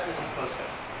pre-test. This is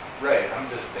post-test. Right. I'm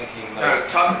just thinking like.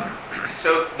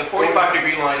 So the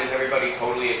 45-degree line is everybody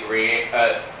totally agreeing,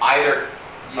 either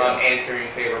answering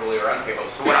favorably or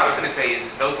unfavorably. So what I was going to say is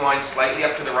those lines slightly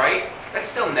up to the right, that's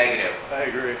still negative. I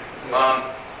agree.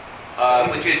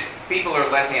 Which is people are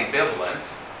less ambivalent,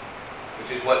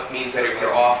 which is what means that if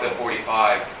you're off the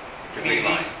 45-degree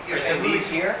line. You're saying these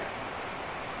here?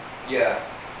 Yeah.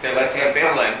 They're less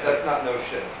ambivalent. That's not no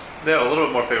shift. Yeah, a little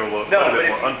bit more favorable, No, a little but bit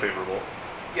if more you- unfavorable.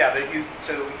 Yeah, but you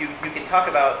can talk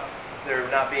about there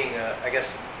not being I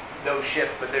guess no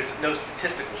shift, but there's no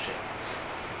statistical shift.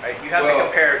 Right? You have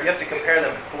to compare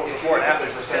them before and after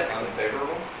percent statistically.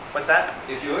 unfavorable. What's that?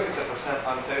 If you look at the percent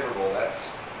unfavorable, that's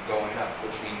going up,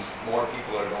 which means more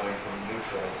people are going from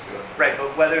neutral to. Right,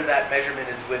 but whether that measurement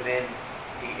is within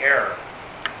the error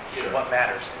is Sure. what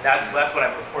matters. And that's what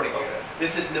I'm reporting here. Okay.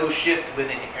 This is no shift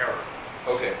within error.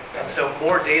 Okay. And so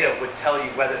more data would tell you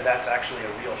whether that's actually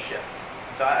a real shift.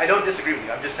 So I don't disagree with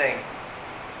you. I'm just saying,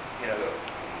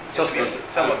 So to be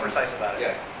somewhat precise about it.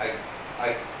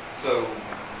 Yeah. So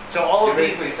all you're of these,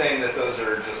 basically saying that those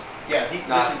are just yeah,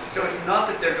 not. So it's not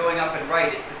that they're going up and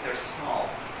right, it's that they're small.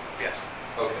 yes,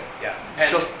 Okay. yeah.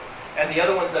 Just- And the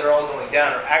other ones that are all going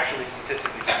down are actually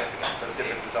statistically significant. Those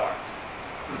differences are.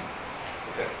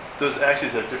 Okay. Those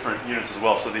axes have different units as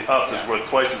well. So the up is worth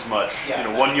twice as much. Yeah,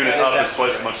 One unit that's up is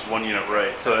twice as right. much as one unit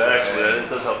right. So That's actually, right. it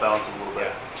does help balance it a little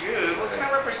bit. Dude, what kind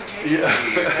of representation Yeah. do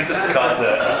you use? Just got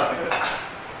that.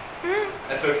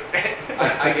 That's okay.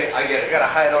 I get You it. got to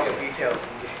hide all the details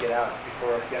and just get out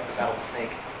before you have to battle the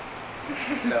snake.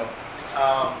 So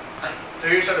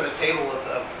here's sort of a table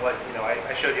of what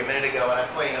I showed you a minute ago, and I'm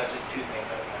pointing out just two things.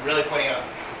 I'm really pointing out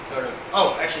sort of.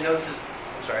 Oh, actually, no.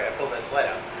 I'm sorry. I pulled that slide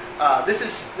out. This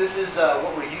is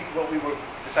what we were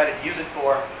decided to use it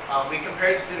for. We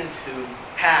compared students who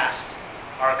passed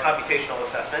our computational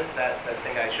assessment, that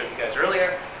thing I showed you guys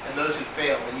earlier, and those who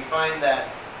failed. And you find that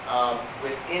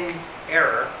within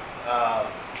error,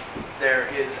 there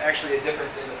is actually a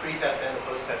difference in the pre-test and the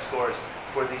post-test scores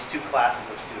for these two classes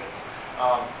of students.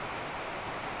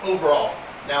 Overall.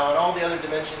 Now, on all the other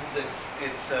dimensions,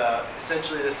 it's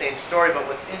essentially the same story, but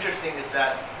what's interesting is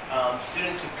that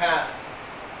students who passed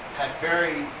had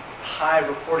very high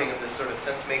reporting of this sort of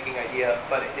sense-making idea,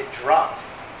 but it dropped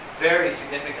very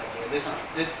significantly. And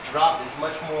this drop is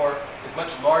much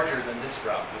larger than this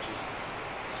drop, which is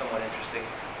somewhat interesting.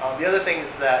 The other thing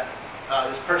is that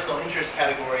this personal interest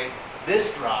category,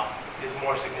 this drop is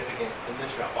more significant than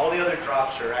this drop. All the other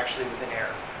drops are actually within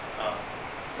error.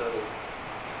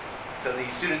 So the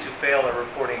students who fail are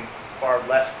reporting far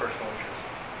less personal interest.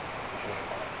 if you want to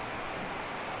call it.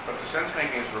 But the sense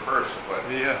making is reverse of what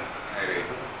Yeah. maybe.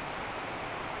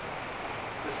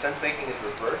 The sense making is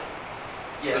reversed.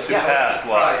 Those who I was passed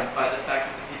lost. surprised by the fact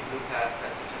that the people who passed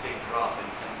had such a big drop in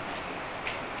sense making.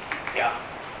 Yeah.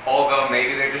 Although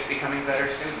maybe they're just becoming better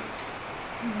students.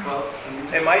 Well, I mean,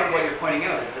 It this is might sort of what be. you're pointing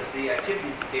out is that the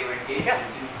activities that they were engaged Yeah. in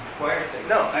didn't require sense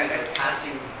No, making. I- They're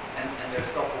passing and they're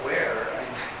self-aware.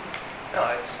 No,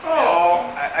 it's.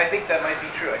 Oh. I think that might be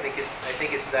true. I think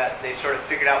it's that they've sort of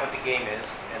figured out what the game is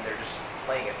and they're just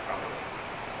playing it properly.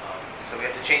 So we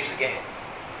have to change the game.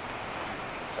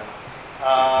 So,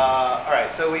 all right.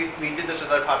 So we did this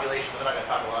with other populations. We're not going to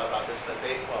talk a lot about this, but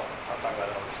I'll talk about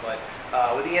it on the slide.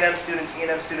 With E&M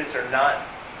students are not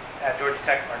at Georgia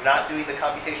Tech are not doing the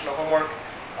computational homework,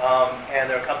 and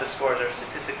their compass scores are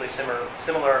statistically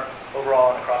similar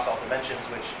overall and across all dimensions,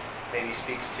 which maybe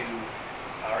speaks to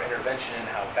our intervention and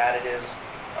how bad it is.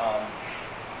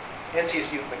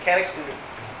 NCSU mechanics students,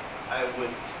 I would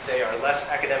say, are less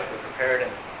academically prepared,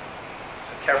 and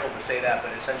I'm careful to say that,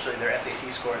 but essentially their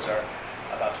SAT scores are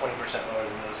about 20% lower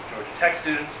than those of Georgia Tech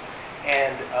students,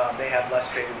 and they have less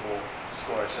favorable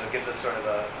scores. So it gives us sort of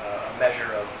a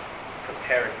measure of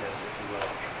preparedness, if you will.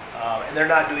 And they're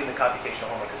not doing the computational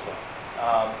homework as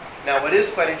well. Now, what is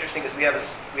quite interesting is we have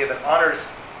an honors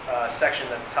section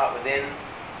that's taught within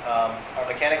our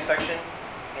mechanics section,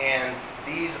 and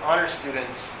these honors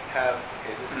students have,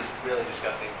 okay, this is really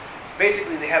disgusting.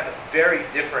 Basically, they have very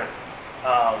different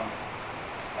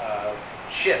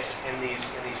shifts in these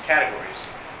categories,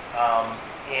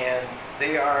 and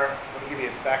they are. Let me give you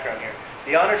a background here.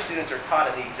 The honor students are taught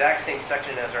in the exact same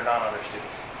section as our non-honor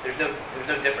students. There's no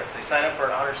difference. They sign up for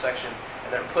an honor section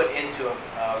and they're put into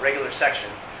a regular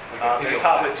section. They're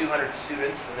taught with 200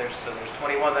 students, and there's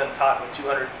 21 of them taught with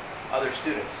 200 other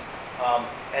students.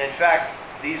 And in fact,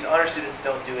 these honor students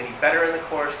don't do any better in the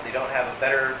course. They don't have a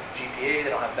better GPA. They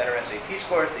don't have better SAT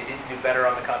scores. They didn't do better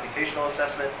on the computational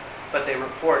assessment, but they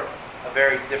report a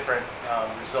very different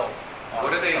result.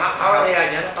 What are they? How are they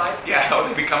identified? Yeah, how do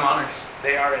they become honors?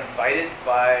 They are invited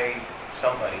by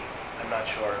somebody. I'm not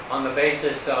sure. On the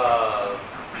basis of...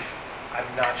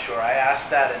 I'm not sure. I asked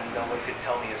that, and no one could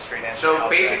tell me a straight answer. So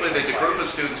basically, there's a group of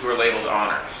students who are labeled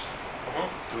honors.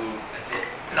 Who That's it.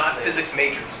 Not physics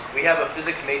majors. We have a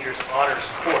physics majors honors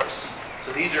course.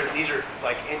 So these are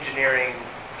like engineering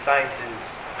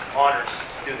sciences honors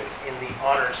students in the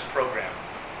honors program.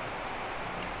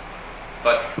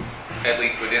 But at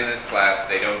least within this class,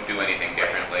 they don't do anything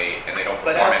differently, and they don't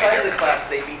But perform any outside of the differently. class,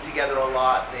 they meet together a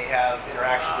lot. They have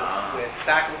interaction with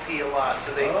faculty a lot.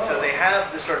 So they have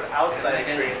this sort of outside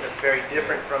experience that's very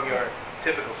different from your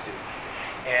typical student.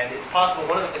 And it's possible.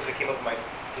 One of the things that came up in my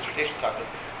dissertation talk was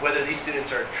whether these students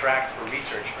are tracked for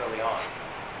research early on.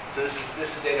 So this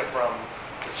is data from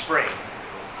the spring.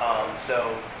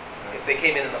 So if they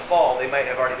came in the fall, they might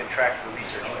have already been tracked for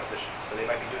research positions. So they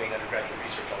might be doing undergraduate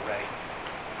research already.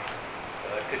 So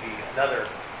that could be another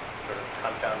sort of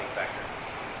confounding factor.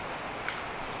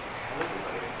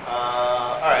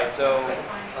 All right, so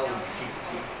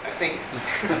I think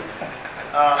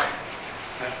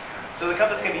so the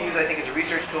compass can be used, I think, as a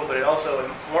research tool, but it also,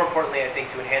 and more importantly, I think,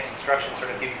 to enhance instruction,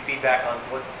 sort of give you feedback on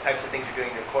what types of things you're doing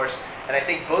in your course. And I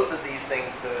think both of these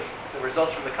things, the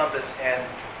results from the compass and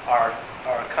our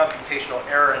computational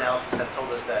error analysis, have told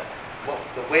us that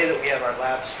the way that we have our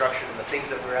labs structured and the things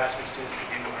that we're asking students to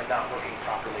do are not working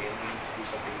properly, and we need to do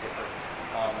something different.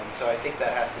 And so I think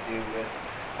that has to do with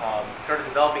sort of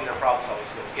developing their problem-solving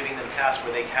skills, giving them tasks where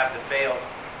they have to fail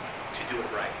to do it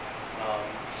right.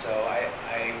 So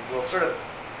I will sort of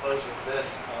close with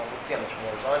this. Let's see how much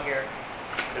more is on here.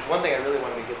 There's one thing I really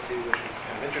wanted to get to, which is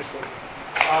kind of interesting.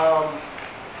 So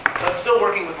I'm still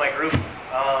working with my group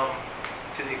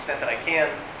to the extent that I can,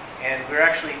 and we're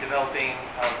actually developing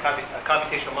a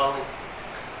computational modeling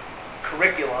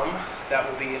curriculum that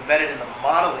will be embedded in the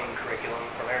modeling curriculum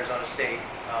from Arizona State.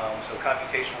 So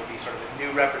computation will be sort of a new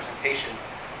representation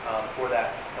for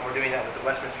that, and we're doing that with the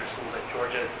Westminster schools at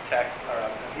Georgia Tech,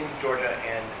 in Georgia,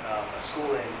 and a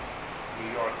school in New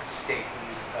York State,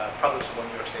 public school in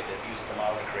New York State that uses the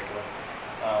modeling curriculum.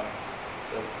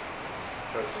 So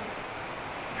sort of some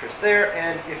interest there.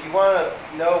 And if you want to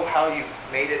know how you've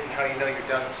made it and how you know you're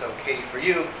done, so Katie, for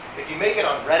you, if you make it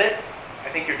on Reddit, I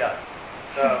think you're done.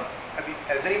 So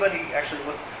has anybody actually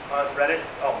looked on Reddit?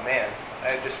 Oh man,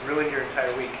 I just ruined your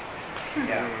entire week.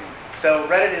 Yeah. So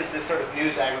Reddit is this sort of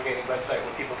news aggregating website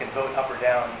where people can vote up or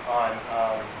down on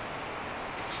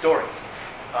stories.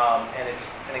 And it's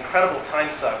an incredible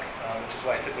time suck, which is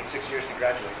why it took me 6 years to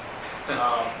graduate.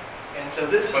 And so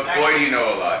this is But actually, boy, do you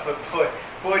know a lot. But boy,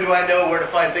 do I know where to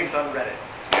find things on Reddit.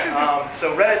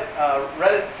 So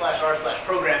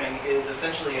Reddit/r/programming is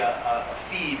essentially a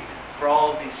feed for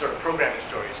all of these sort of programming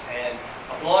stories. And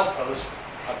a blog post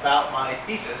about my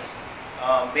thesis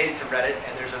made it to Reddit,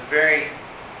 and there's a very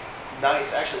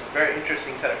nice, actually a very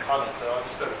interesting set of comments. So I'll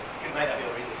just sort of, you might not be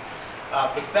able to read this.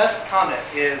 The best comment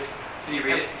is, Can you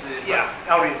read it? yeah,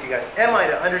 I'll read it to you guys. Am I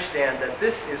to understand that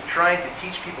this is trying to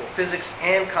teach people physics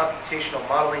and computational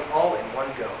modeling all in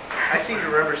one go? I seem to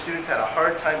remember students had a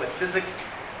hard time with physics,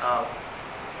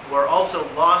 were also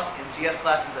lost in CS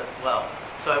classes as well.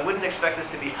 So I wouldn't expect this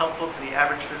to be helpful to the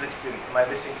average physics student. Am I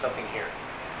missing something here?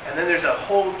 And then there's a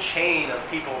whole chain of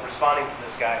people responding to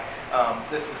this guy.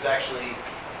 This is actually,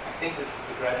 I think this is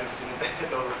the graduate student that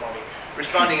took over for me,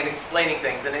 responding and explaining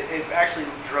things. And it actually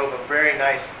drove a very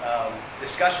nice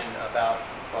discussion about,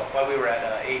 well, while we were at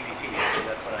AAPT, actually,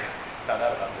 that's when I found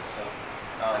out about this. So,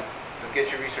 so get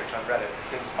your research on Reddit as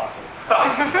soon as possible. I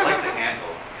like the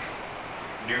handle.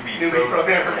 Newbie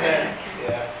programmer, man.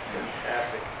 Yeah,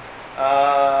 fantastic.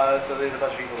 So there's a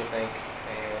bunch of people to thank,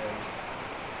 and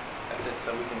that's it.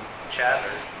 So we can chat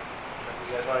or whatever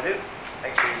you guys want to do.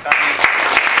 Thanks for your time.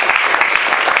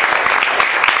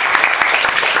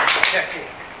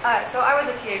 So I was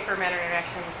a TA for Manner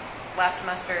Interactions last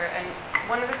semester, and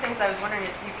one of the things I was wondering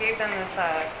is you gave them this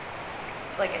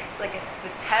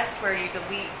the test where you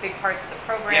delete big parts of the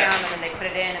program and then they put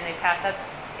it in and they pass. That's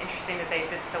interesting that they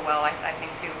did so well, I think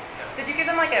too. Yeah. Did you give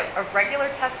them like a regular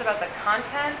test about the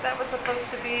content that was supposed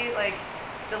to be like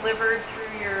delivered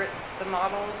through the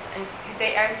models, and did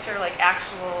they answer like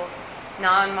actual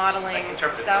non-modeling Like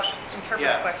interpretive stuff, questions. interpretive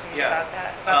Yeah, questions yeah. about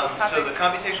that, about those So topics? the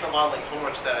computational modeling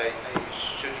homeworks that I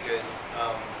showed you guys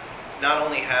not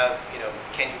only have,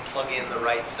 can you plug in the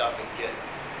right stuff and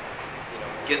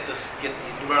get the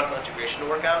numerical integration to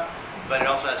work out, but it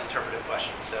also has interpretive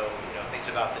questions. So things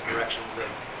about the directions of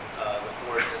the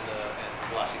force and the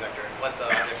velocity vector and what the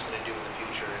object's going to do in the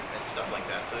future and stuff like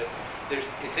that. So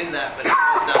it's in that, but it's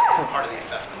not part of the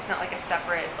assessment. It's not like a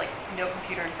separate, like, no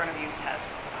computer in front of you test.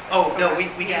 Oh, no, Sort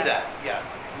of, we do yeah. that, yeah.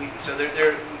 So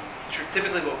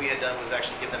typically what we had done was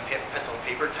actually give them pencil and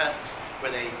paper tests where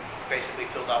they basically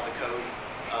filled out the code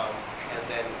and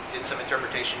then did some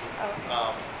interpretation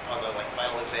on the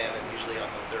final exam and usually on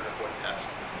the third or fourth test.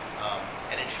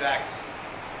 And in fact,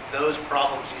 those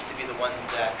problems used to be the ones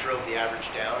that drove the average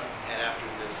down, and after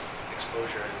this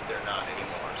exposure, they're not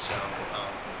anymore. So,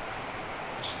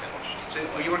 which is kind of interesting.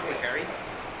 So, were you working with Harry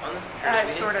on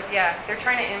this? Sort of, yeah. They're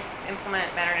trying to implement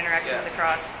pattern interactions Yeah.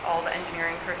 across all the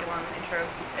engineering curriculum intro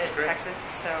at Great. Texas,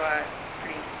 so it's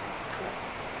pretty interesting. Cool.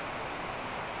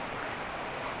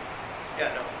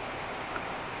 Yeah, no.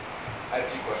 I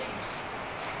have two questions.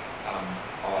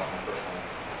 I'll ask my first one.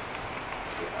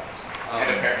 See what happens.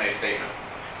 And apparently a statement.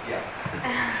 Yeah.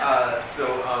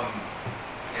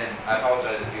 And I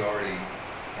apologize if you already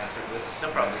answered this. No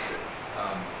problem. I missed it.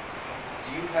 Do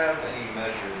you have any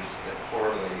measures that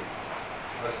correlate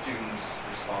how students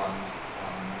respond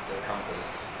on the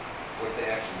compass, what they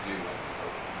actually do?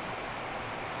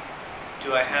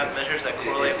 Do I have measures that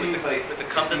correlate with the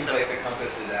compass? It seems like the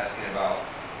compass is asking about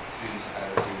students'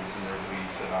 attitudes and their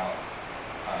beliefs about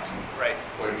Right.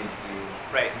 what it means to do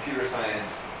Right. computer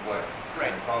science, what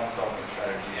kind of problem-solving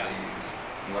strategies Yeah. they use.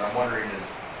 And what I'm wondering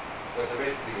is, what they're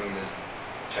basically doing is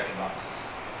checking boxes,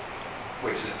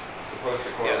 which is supposed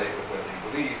to correlate with what they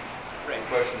believe. Right. The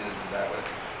question is that what?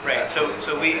 Right. that So correlate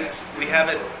so with what we they actually do we in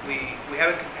haven't the program? we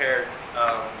haven't compared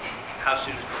how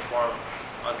students perform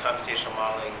on computational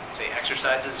modeling, say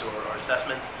exercises or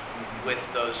assessments, with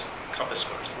those compass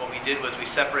scores. What we did was we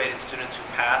separated students who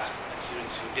passed and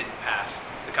students who didn't pass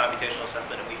the computational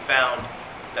assessment, and we found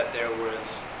that there was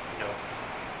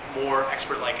more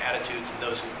expert-like attitudes in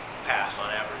those who passed on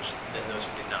average than those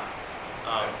who did not.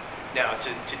 Now,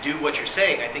 to do what you're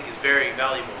saying, I think is very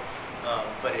valuable,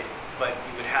 but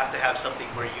you would have to have something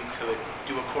where you could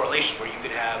do a correlation, where you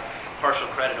could have partial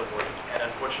credit awarded. And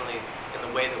unfortunately, in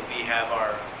the way that we have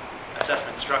our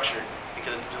assessment structured,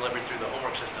 because it's delivered through the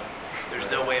homework system, there's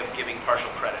no way of giving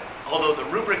partial credit. Although the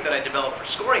rubric that I developed for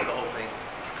scoring the whole thing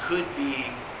could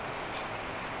be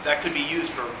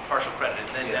used for partial credit, and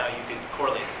then now you can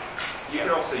correlate it. You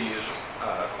could also use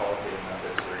qualitative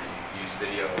methods where you use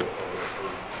video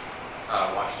or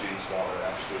watch students while they're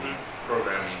actually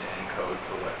programming and code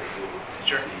for what they do and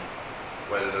Sure. see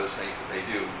whether those things that they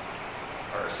do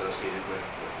are associated with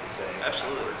what they say.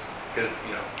 Absolutely. Because,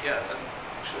 Yeah.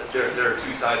 there are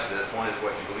two sides to this. One is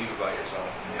what you believe about yourself,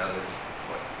 and the other is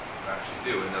what you actually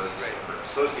do. And those Right. are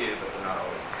associated, but they're not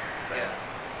always the same thing.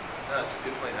 Yeah. No, that's a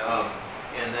good point.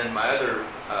 And then my other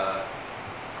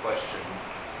question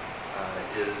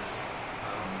is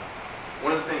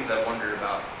one of the things I wondered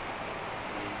about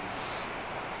these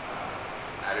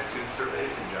attitude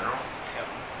surveys in general,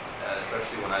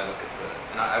 especially when I look at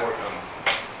and I work on some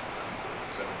too,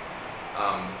 so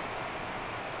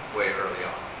way early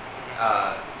on,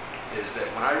 is that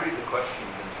when I read the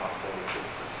questions and talk to other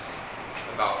physicists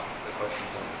about the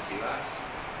questions on the CLAS,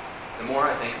 the more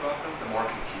I think about them, the more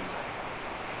confused I am.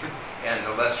 And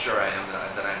the less sure I am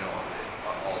that I know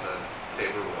all the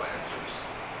favorable answers.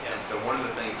 Yeah. And so one of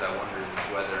the things I wondered is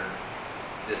whether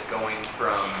this going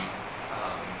from,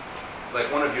 like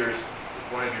one of your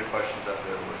questions up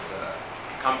there was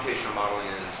computational modeling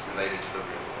is related to the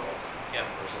real world,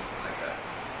 or something like that.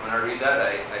 When I read that,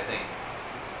 I think,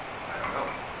 I don't know,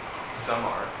 some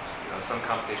are, some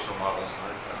computational models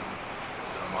aren't,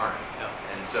 some aren't.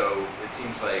 Yeah. And so it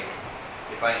seems like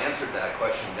if I answered that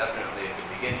question definitely at the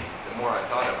beginning, the more I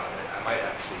thought about it, I might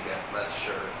actually get less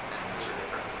sure and answer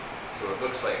differently. So it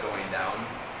looks like going down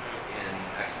in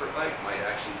expert life might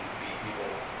actually be people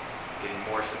getting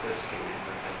more sophisticated in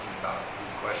their thinking about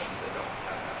these questions that don't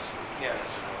have absolute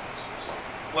yes or no answers.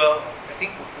 Well, I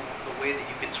think the way that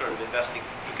you could sort of investigate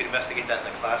that in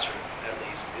the classroom, at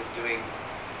least, is doing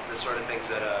the sort of things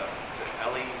that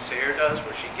Ellie Sayer does,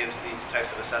 where she gives these types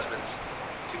of assessments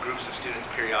to groups of students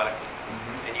periodically,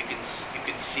 and you could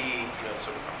see,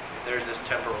 sort of if there's this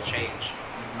temporal change.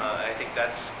 I think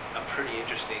that's a pretty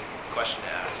interesting question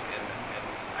to ask, and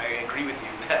I agree with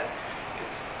you that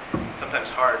it's sometimes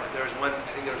hard. I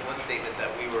think there was one statement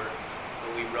that when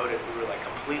we wrote it, we were like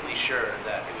completely sure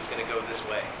that it was going to go this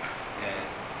way, and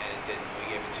didn't. We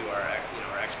gave it to our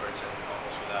our experts, and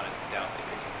almost without a doubt they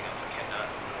picked something else. I cannot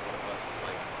remember what it was. It was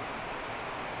like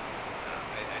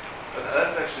I don't. But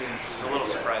that's actually It interesting. was a little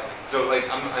Yeah. surprising. So like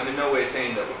I'm in no way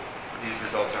saying that these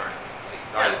results aren't like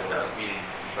valuable no. like meaning,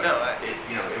 but No,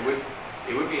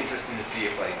 it would be interesting to see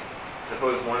if like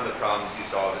suppose one of the problems you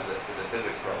solve is a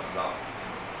physics problem about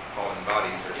falling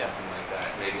bodies or Yeah. something like that.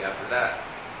 Maybe after that,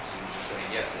 students are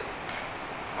saying yes,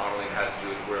 modeling has to do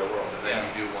with the real world, and then Yeah.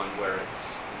 you do one where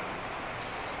it's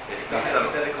It's a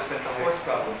hypothetical central force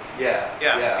problem. yeah,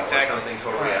 Yeah, or exactly. something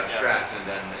totally Right, yeah. abstract, and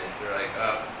then they're like,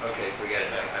 okay, forget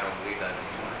it. I don't believe that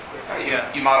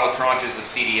anymore. You model tranches of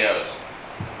CDOs,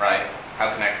 right?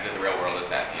 How connected to the real world is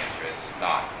that? The answer is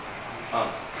not.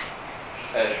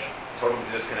 Totally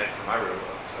disconnected from my real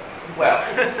world. So. Well,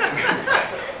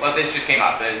 well, this just came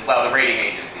up. The rating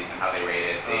agencies and how they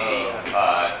rated the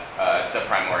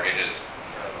subprime mortgages,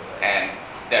 and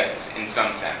that was, in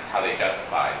some sense, how they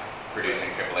justified producing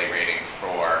AAA ratings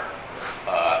for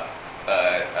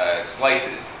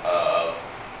slices of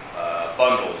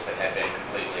bundles that had been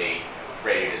completely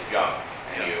rated as junk,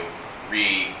 and you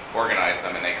reorganize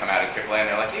them, and they come out of AAA, and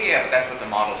they're like, yeah, but that's what the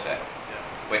model said,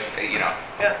 which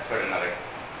sort of another.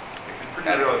 Pretty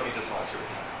real if you just lost your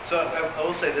time. So I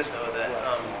will say this though, that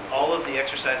all of the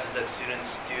exercises that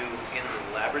students do in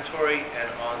the laboratory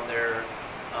and on their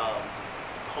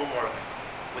homework,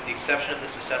 with the exception of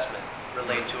this assessment,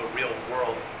 relate to a real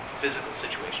world physical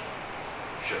situation.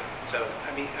 Sure. So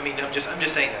I mean, I'm just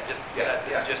saying that,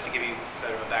 just to give you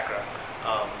sort of a background.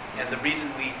 And the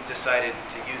reason we decided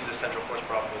to use the central force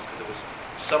problem was because it was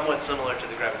somewhat similar to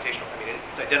the gravitational. I mean,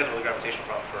 it's identical to the gravitational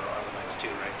problem for Arlen-Mines 2,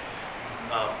 right?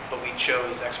 But we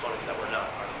chose exponents that were not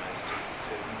Arlen-Mines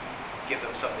to give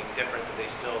them something different that they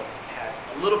still had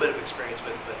a little bit of experience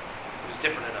with, but it was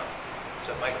different enough.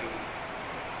 So it might be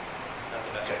not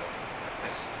the best. Okay.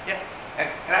 Thanks. Yeah.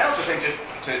 And I also think, just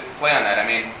to play on that, I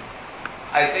mean,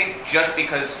 I think just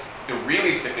because the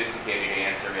really sophisticated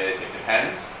answer is it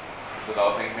depends, with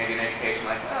all things maybe in education,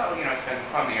 like, well, it depends on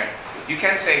the problem here. You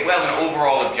can say, well, an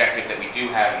overall objective that we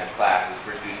do have in this class is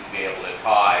for students to be able to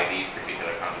tie these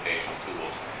particular computational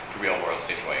tools to real-world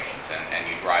situations, and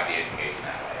you drive the education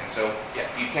that way. And so, yeah,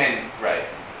 you can,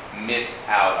 miss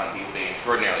out on people being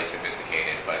extraordinarily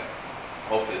sophisticated, but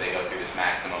hopefully they go through this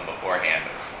maximum beforehand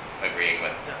of agreeing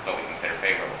with what we consider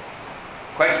favorable.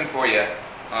 Question for you,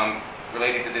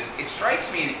 related to this. It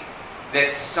strikes me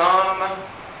that some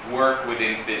work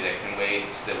within physics and ways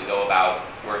that we go about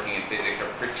working in physics are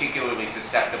particularly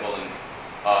susceptible and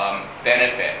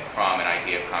benefit from an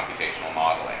idea of computational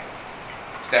modeling.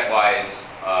 Stepwise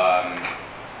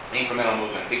incremental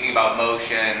movement, thinking about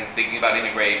motion, thinking about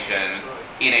integration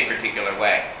in a particular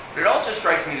way. But it also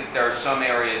strikes me that there are some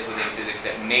areas within physics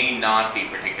that may not be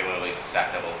particularly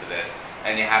susceptible to this,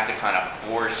 and you have to kind of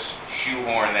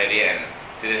shoehorn that in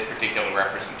to this particular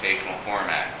representational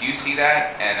format. Do you see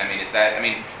that? And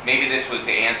maybe this was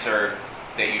the answer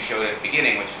that you showed at the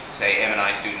beginning, which is to say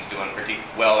M&I students do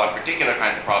well on particular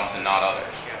kinds of problems and not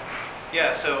others.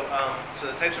 Yeah. So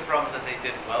the types of problems that they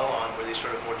did well on were these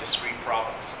sort of more discrete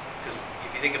problems. Because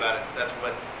if you think about it, that's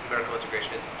what numerical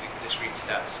integration is: discrete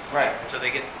steps. Right. And so they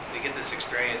get this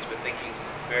experience with thinking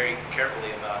very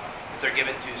carefully about if they're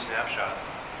given two snapshots,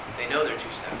 they know they're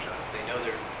two snapshots. They know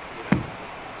they're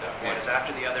that one is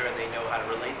after the other, and they know how to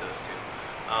relate those two.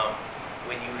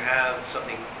 When you have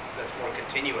something that's more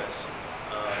continuous,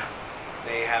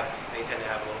 they tend to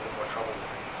have a little bit more trouble with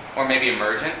it. Or maybe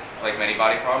emergent, like many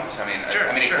body problems. Sure.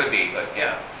 It could be, but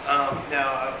yeah.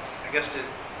 Now, I guess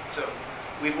so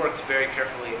we've worked very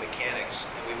carefully in mechanics,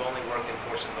 and we've only worked in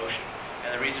force and motion.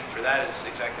 And the reason for that is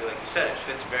exactly like you said. It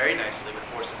fits very nicely with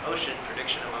force and motion,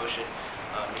 prediction of motion,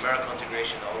 numerical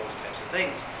integration, all those types of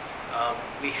things.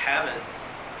 We haven't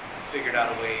figured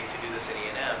out a way to do this in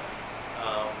E&M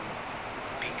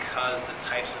because the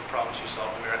types of problems you solve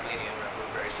numerically in E&M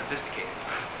were very sophisticated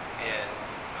and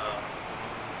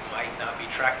might not be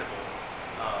tractable.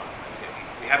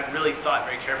 We haven't really thought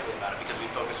very carefully about it because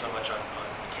we focus so much on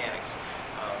mechanics.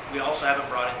 We also haven't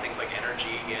brought in things like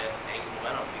energy and angular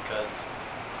momentum because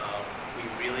we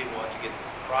really want to get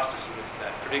across to students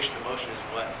that prediction of motion is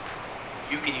what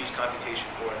you can use computation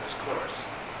for in this course.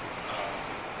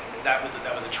 That was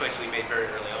a choice we made very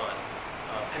early on.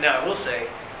 And now I will say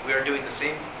we are doing the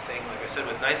same thing, like I said,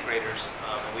 with ninth graders.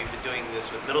 And we've been doing this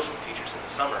with middle school teachers in the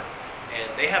summer, and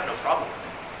they have no problem with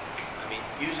it. I mean,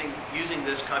 using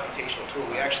this computational tool,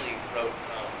 we actually wrote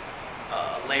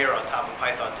a layer on top of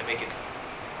Python to make it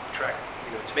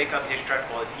to make computation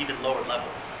tractable at an even lower level.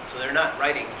 So they're not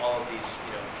writing all of these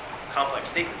complex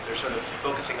statements. They're sort of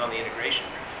focusing on the integration.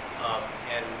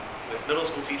 And with middle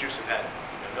school teachers who've had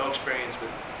no experience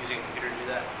with using a computer to do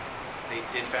that, they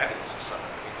did fabulous this summer.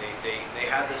 I mean, they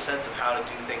have the sense of how to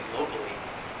do things locally,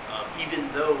 even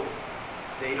though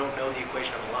they don't know the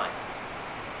equation of a line.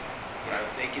 You know,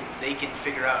 they can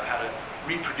figure out how to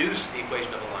reproduce the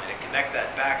equation of a line and connect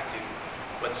that back to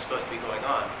what's supposed to be going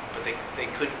on, but they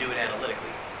couldn't do it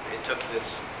analytically. It took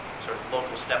this sort of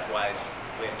local stepwise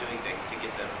way of doing things to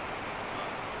get them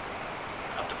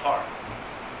up to par.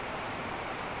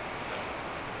 So,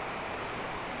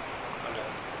 I'm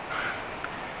done.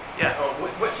 Yeah. Oh,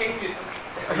 what changes?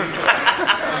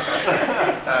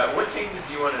 What changes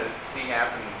do you want to see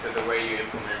happen to the way you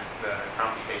implement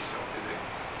computational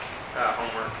physics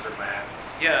homeworks or math?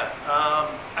 Yeah,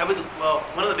 I would. Well,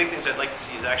 one of the big things I'd like to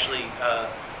see is actually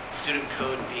student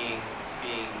code being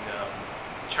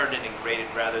turned in and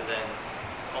graded rather than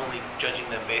only judging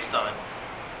them based on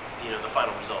the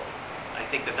final result. I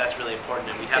think that's really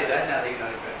important, and we say have that now that you're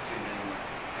not a grad student anymore.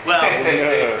 Well,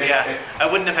 yeah, I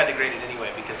wouldn't have had to grade it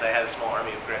anyway because I had a small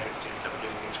army of graduate students that were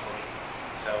doing things for me.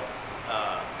 So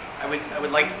I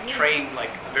would like to train like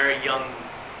a very young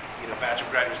batch of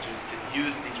graduate students to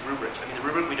use these rubrics. I mean, the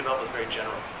rubric we developed was very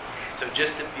general. So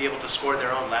just to be able to score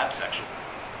their own lab section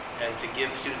and to give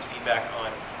students feedback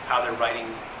on how they're writing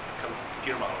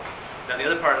computer models. Now, the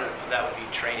other part of that would be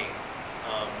training,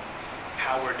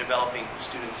 how we're developing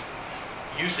students'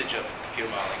 usage of computer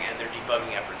modeling and their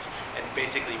debugging efforts, and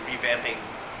basically revamping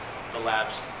the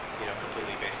labs,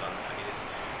 completely based on this. I mean,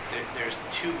 there's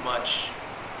too much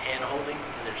hand-holding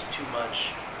and there's too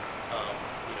much,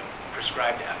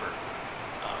 prescribed effort,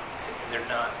 and they're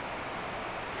not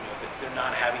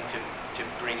having to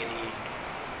bring any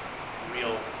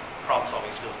real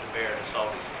problem-solving skills to bear to solve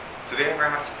these things. Do they ever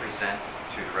have to present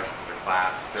to the rest of their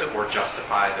class or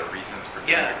justify their reasons for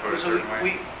doing the code a certain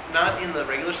way? Not in the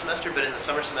regular semester, but in the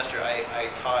summer semester,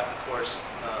 I taught a course.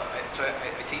 I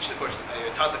teach the course. I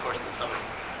taught the course in the summer,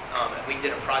 and we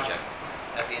did a project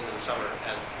at the end of the summer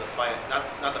as the final,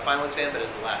 not the final exam, but as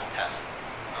the last test,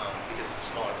 because it's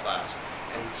a smaller class.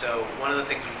 And so one of the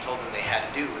things we told them they had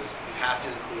to do was you have to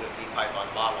include a deep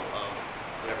Python model of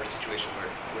whatever situation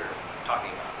we're talking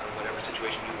about, or whatever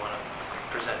situation you want to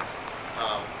present.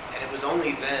 And it was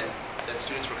only then that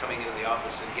students were coming into the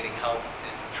office and getting help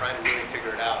and trying to really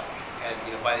figure it out. And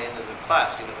by the end of the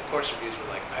class, the course reviews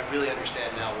were like, I really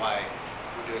understand now why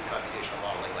we're doing computational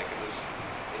modeling. Like it was,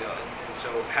 and so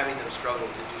having them struggle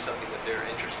to do something that they're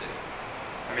interested in.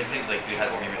 I mean, it seems like you had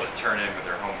them even just turn in with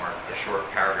their homework a short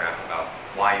paragraph about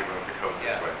why you wrote the code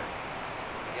this way.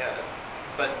 Yeah,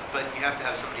 but you have to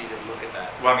have somebody to look at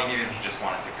that. Well, I mean, even if you just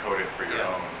wanted to code it for your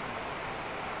own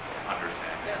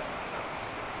understanding. Yeah.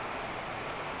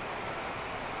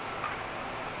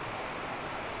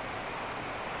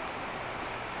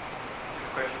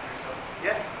 Question for yourself?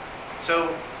 Yeah.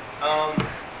 So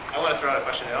I want to throw out a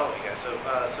question at all of you guys. So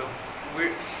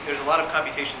there's a lot of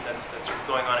computation that's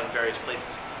going on in various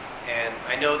places, and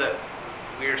I know that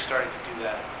we're starting to do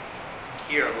that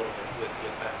here a little bit with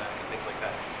mathematics and things like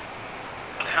that.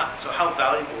 And how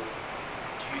valuable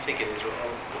do you think it is, or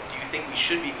do you think we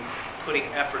should be putting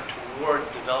effort toward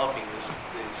developing these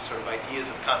sort of ideas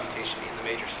of computation in the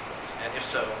major sequence? And if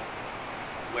so,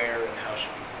 where and how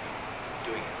should we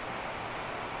be doing it?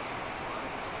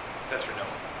 That's for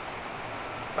Noah.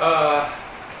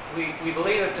 We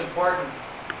believe it's important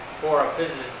for a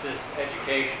physicist's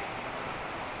education.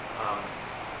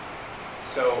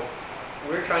 So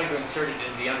we're trying to insert it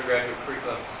into the undergraduate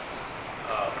curriculums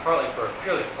partly for a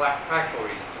purely practical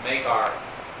reason, to make our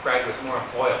graduates more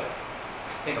employable.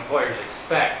 I think employers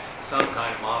expect some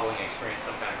kind of modeling experience,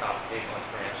 some kind of computational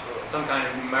experience, some kind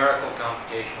of numerical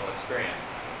computational experience.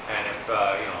 And if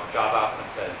a job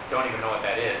applicant says, don't even know what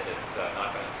that is, it's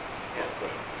not going to look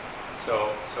good.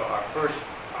 So our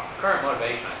current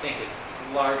motivation, I think, is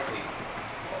largely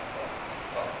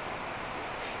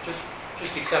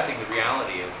just accepting the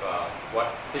reality of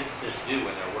what physicists do in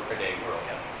their workaday world.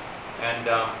 And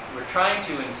we're trying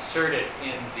to insert it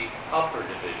in the upper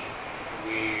division.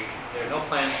 There are no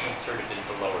plans to insert it into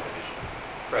the lower division,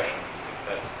 freshman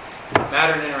physics. That's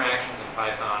matter and interactions in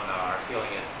Python. Our feeling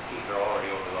is the students are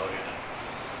already overloaded, and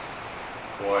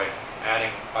boy,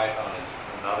 adding Python is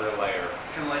another layer.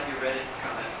 It's kind of like your Reddit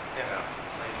comment. Yeah.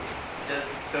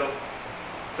 So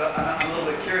I'm a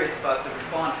little bit curious about the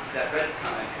response to that Reddit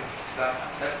comment, because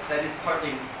that is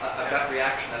partly a gut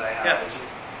reaction that I have, which is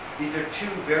these are two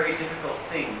very difficult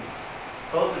things,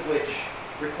 both of which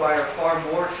require far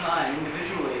more time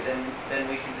individually than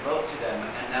we can devote to them.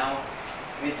 And now,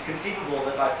 it's conceivable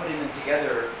that by putting them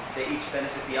together, they each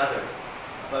benefit the other.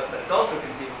 But it's also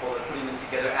conceivable that putting them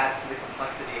together adds to the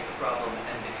complexity of the problem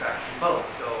and detracts from both.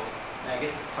 So And I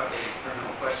guess it's partly an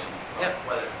experimental question, Yeah.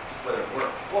 whether it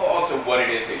works. Well, also what it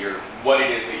is that you're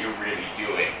really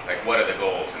doing. Like, what are the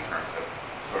goals in terms of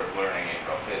sort of learning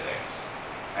intro physics,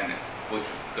 and which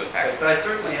goes back. But I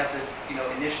certainly have this,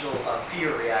 initial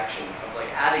fear reaction of like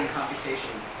adding computation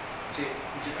to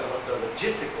just the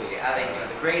logistically adding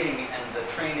the grading and the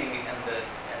training and the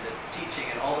teaching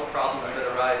and all the problems that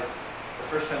arise the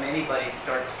first time anybody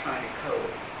starts trying to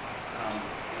code,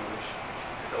 which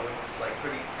is always this like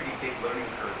pretty big learning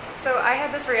curve. So I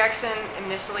had this reaction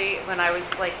initially when I was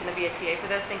like going to be a TA for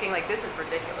this, thinking like this is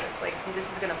ridiculous, like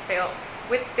this is going to fail.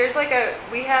 We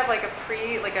have like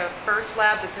a first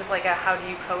lab that's just like a how do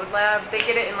you code lab. They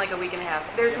get it in like a week and a half.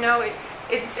 There's no,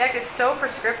 in fact it's so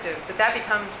prescriptive that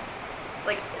becomes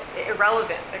like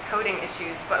irrelevant, the coding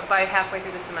issues, but by halfway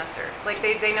through the semester. Like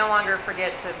they no longer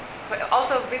forget to put,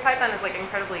 also Python is like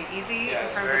incredibly easy in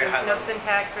terms of there's no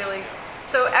syntax really.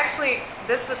 So actually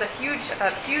this was a huge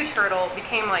hurdle,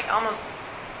 became like almost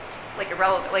like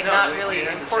irrelevant, like not really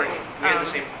important. We had the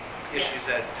same issues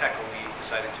at Tech when we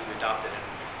decided to adopt it, and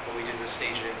what we did was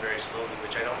stage it in very slowly,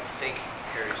 which I don't think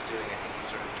Harry's doing. I think he's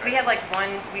sort of trying. We had like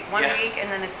one week, and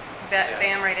then it's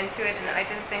bam right into it, and I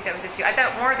didn't think that was the issue. I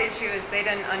thought more of the issue is they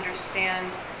didn't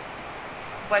understand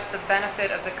what the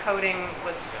benefit of the coding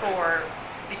was for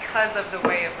because of the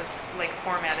way it was like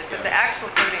formatted. But the actual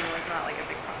coding was not like a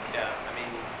big problem. Yeah, I mean,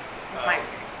 it's my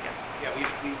experience. Yeah,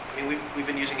 we've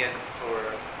been using it for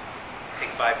I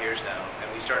think 5 years now, and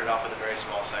we started off with a very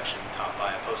small section taught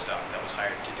by a postdoc that was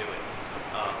hired to do it,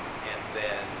 and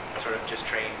then sort of just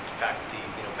trained faculty,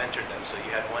 mentored them. So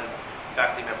you had one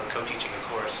faculty member co-teaching a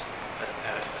course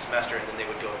a semester, and then they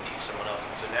would go and teach someone else.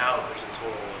 And so now there's a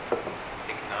total of I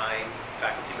think 9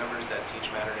 faculty members that teach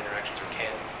Matter interactions or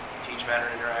can teach Matter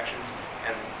interactions,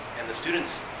 and the students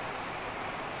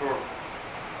for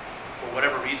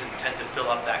whatever reason tend to fill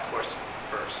up that course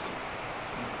first.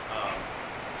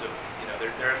 So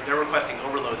they're requesting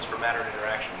overloads for Matter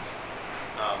interactions,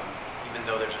 even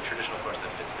though there's a traditional course that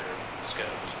fits their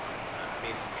schedule just fine. I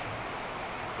mean,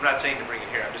 I'm not saying to bring it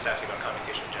here. I'm just asking about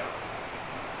computation in general.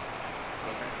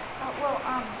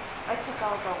 I took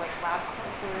all the lab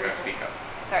courses. You gotta speak up.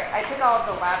 Sorry, I took all of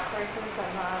the lab courses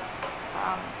and the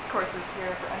courses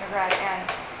here for undergrad, and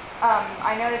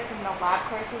I noticed in the lab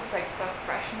courses, like the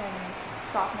freshman,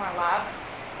 sophomore labs,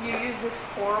 you use this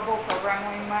horrible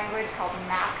programming language called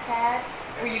MathPad,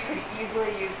 where you could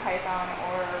easily use Python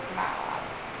or MATLAB,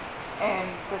 and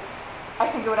I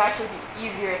think it would actually be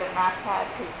easier than MathPad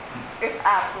because it's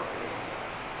absolutely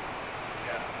ridiculous.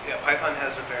 Yeah, Python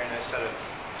has a very nice set of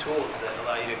tools that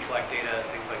allow you to collect data and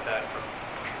things like that from,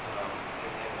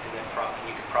 and then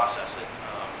you can process it.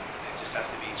 It just has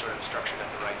to be sort of structured at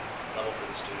the right level for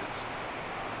the students.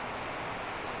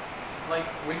 Like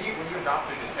when you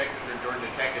adopted to Texas or Georgia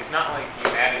Tech, it's not like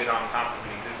you added it on top of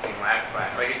an existing lab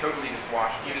class. Like it totally just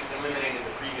you just eliminated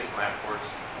the previous lab course,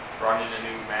 brought in a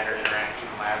new Matter interaction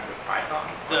lab with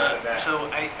Python.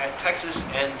 At Texas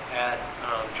and at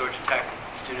Georgia Tech,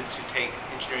 students who take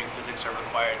engineering physics are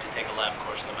required to take a lab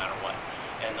course no matter what.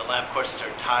 And the lab courses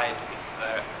are tied,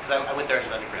 because I went there as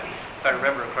an undergrad, if I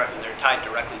remember correctly, they're tied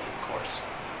directly to the course.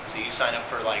 So you sign up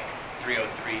for like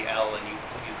 303L and you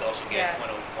also get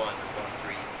 101 or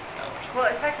 103L or something. Well,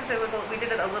 at Texas, we did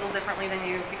it a little differently than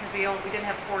you because we didn't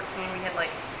have 14, we had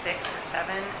like 6 or 7,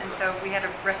 and so we had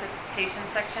a recitation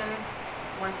section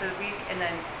once a week, and then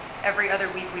every other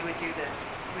week we would do this.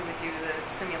 We would do the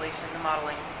simulation, the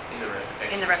modeling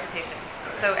in the recitation.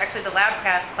 Okay. So actually, the lab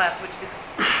class, which is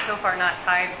so far not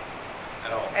tied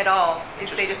at all,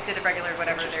 is they just did a regular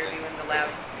whatever they're doing the lab.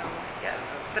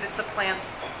 But it supplants.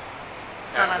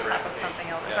 It's not on top of something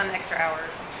else. It's on an extra hour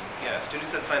or something. Yeah,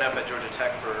 students that sign up at Georgia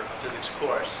Tech for a physics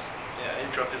course,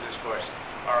 intro physics course,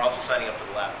 are also signing up for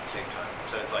the lab at the same time.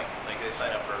 So it's like they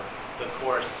sign up for the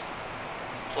course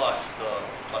plus the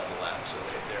lab. So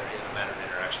they're in the Matter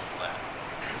interactions lab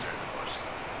during the course.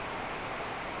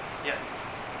 Yeah.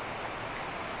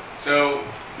 So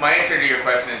my answer to your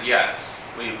question is yes.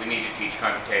 We need to teach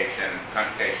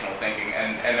computational thinking,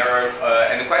 and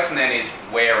the question then is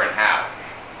where and how.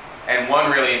 And one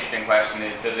really interesting question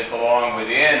is, does it belong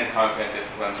within content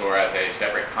disciplines or as a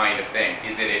separate kind of thing?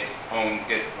 Is it its own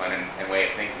discipline and way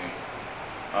of thinking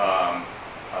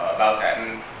about that?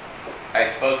 And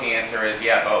I suppose the answer is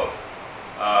both.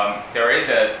 There is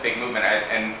a big movement,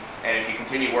 and if you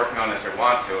continue working on this or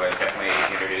want to, I'd definitely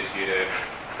introduce you to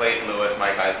Clayton Lewis,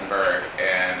 Mike Eisenberg,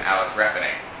 and Alex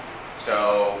Repening.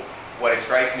 So what it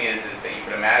strikes me is that you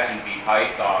could imagine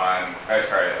Python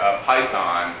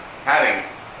having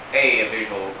a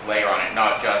visual layer on it,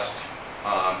 not just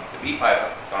the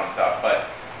Python stuff, but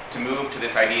to move to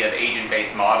this idea of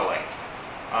agent-based modeling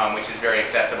which is very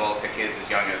accessible to kids as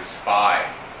young as 5,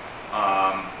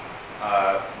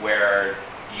 where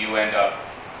you end up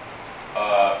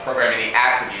programming the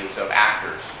attributes of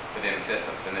actors within the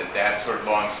systems, and they have sort of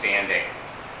long-standing.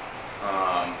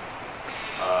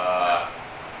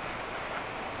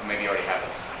 Maybe you already have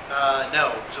this.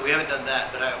 No, so we haven't done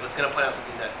that, but I was going to point out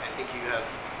something that I think you have.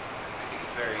 I think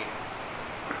it's very.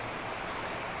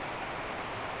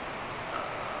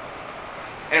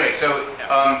 Anyway, so.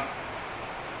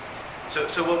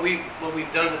 So what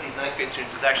we've done with these 9th grade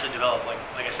students is actually develop,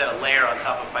 like I said, a layer on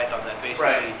top of Python that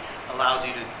basically allows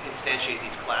you to instantiate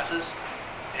these classes.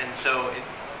 And so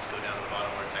let's go down to the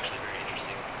bottom where it's actually very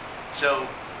interesting. So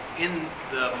in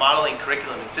the modeling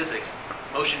curriculum in physics,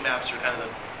 motion maps are kind of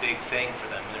the big thing for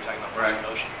them. They're talking about frozen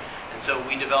motion. And so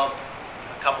we developed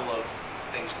a couple of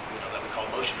things that we call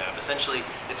motion map. Essentially,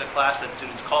 it's a class that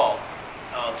students call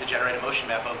to generate a motion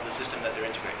map of the system that they're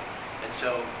integrating. And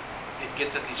so it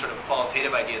gets at these sort of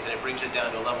qualitative ideas, and it brings it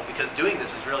down to a level, because doing this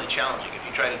is really challenging. If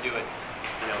you try to do it,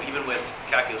 even with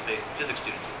calculus-based physics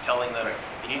students, telling them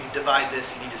you need to divide this,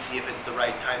 you need to see if it's the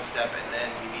right time step, and then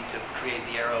you need to create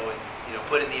the arrow and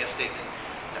put in the if statement.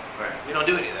 We don't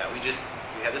do any of that. We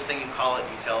have this thing, you call it,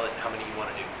 you tell it how many you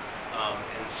want to do.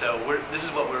 And so this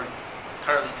is what we're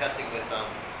currently testing with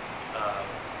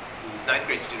these 9th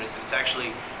grade students. It's actually,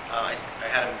 I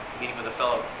had a meeting with a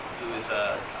fellow who is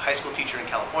a high school teacher in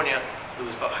California who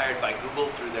was hired by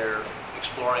Google through their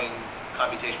Exploring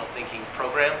Computational Thinking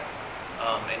program.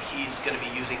 And he's going to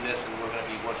be using this, and we're going to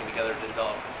be working together to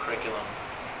develop a curriculum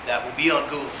that will be on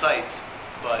Google Sites,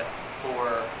 but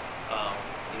for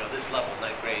this level,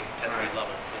 9th grade, 10th grade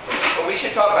level. Well, we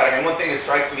should talk about it. I mean, one thing that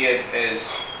strikes me as if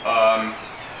I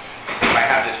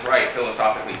have this right,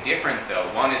 philosophically different, though.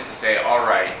 One is to say, all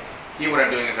right, here what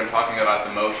I'm doing is I'm talking about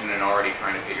the motion and already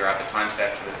trying to figure out the time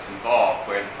steps that's involved,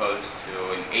 whereas opposed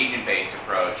to an agent-based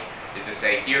approach is to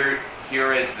say, here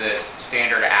is this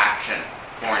standard action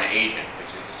for an agent,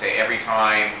 which is to say every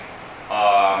time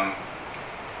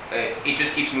it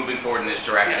just keeps moving forward in this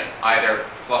direction, either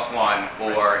 +1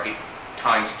 or it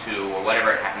times 2 or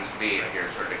whatever it happens to be if you're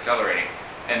sort of accelerating.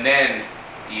 And then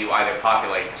you either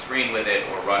populate the screen with it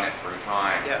or run it through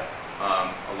time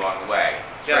along the way.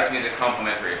 Strikes me as a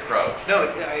complementary approach. No,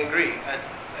 I agree.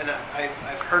 And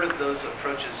I've heard of those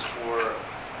approaches for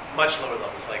much lower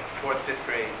levels, like 4th, 5th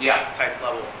grade type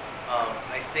level.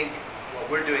 I think what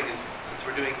we're doing is, since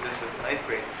we're doing this with 9th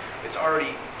grade, it's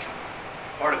already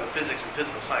part of a physics and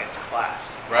physical science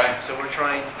class. Right. So we're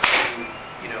trying to,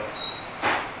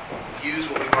 use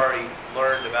what we've already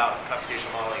learned about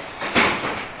computational modeling to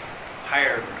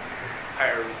higher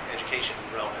education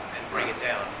realm and bring it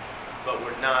down. But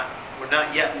we're not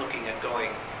yet looking at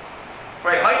going.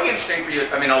 Right. It might be interesting for you.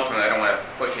 I mean, ultimately, I don't want to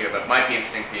push you, but it might be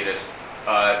interesting for you to.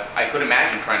 I could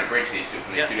imagine trying to bridge these two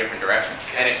from these two different directions.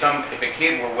 And if a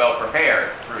kid were well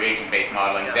prepared through agent-based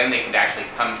modeling, then they could actually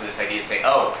come to this idea and say,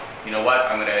 oh, you know what?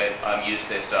 I'm going to use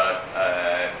this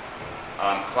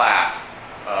class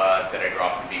that I draw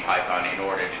from VPython in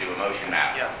order to do a motion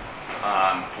map,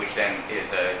 which then is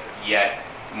a yet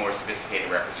more sophisticated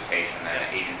representation than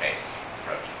an agent-based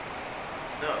approach.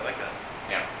 No, I like that.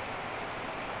 Yeah.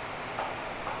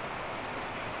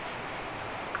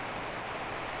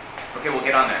 Okay, we'll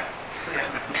get on that.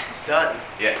 It's done.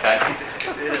 Yeah, done.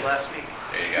 I did it last week.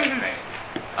 There you go. Thanks.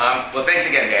 Well, thanks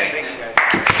again, Danny. Thank you, guys.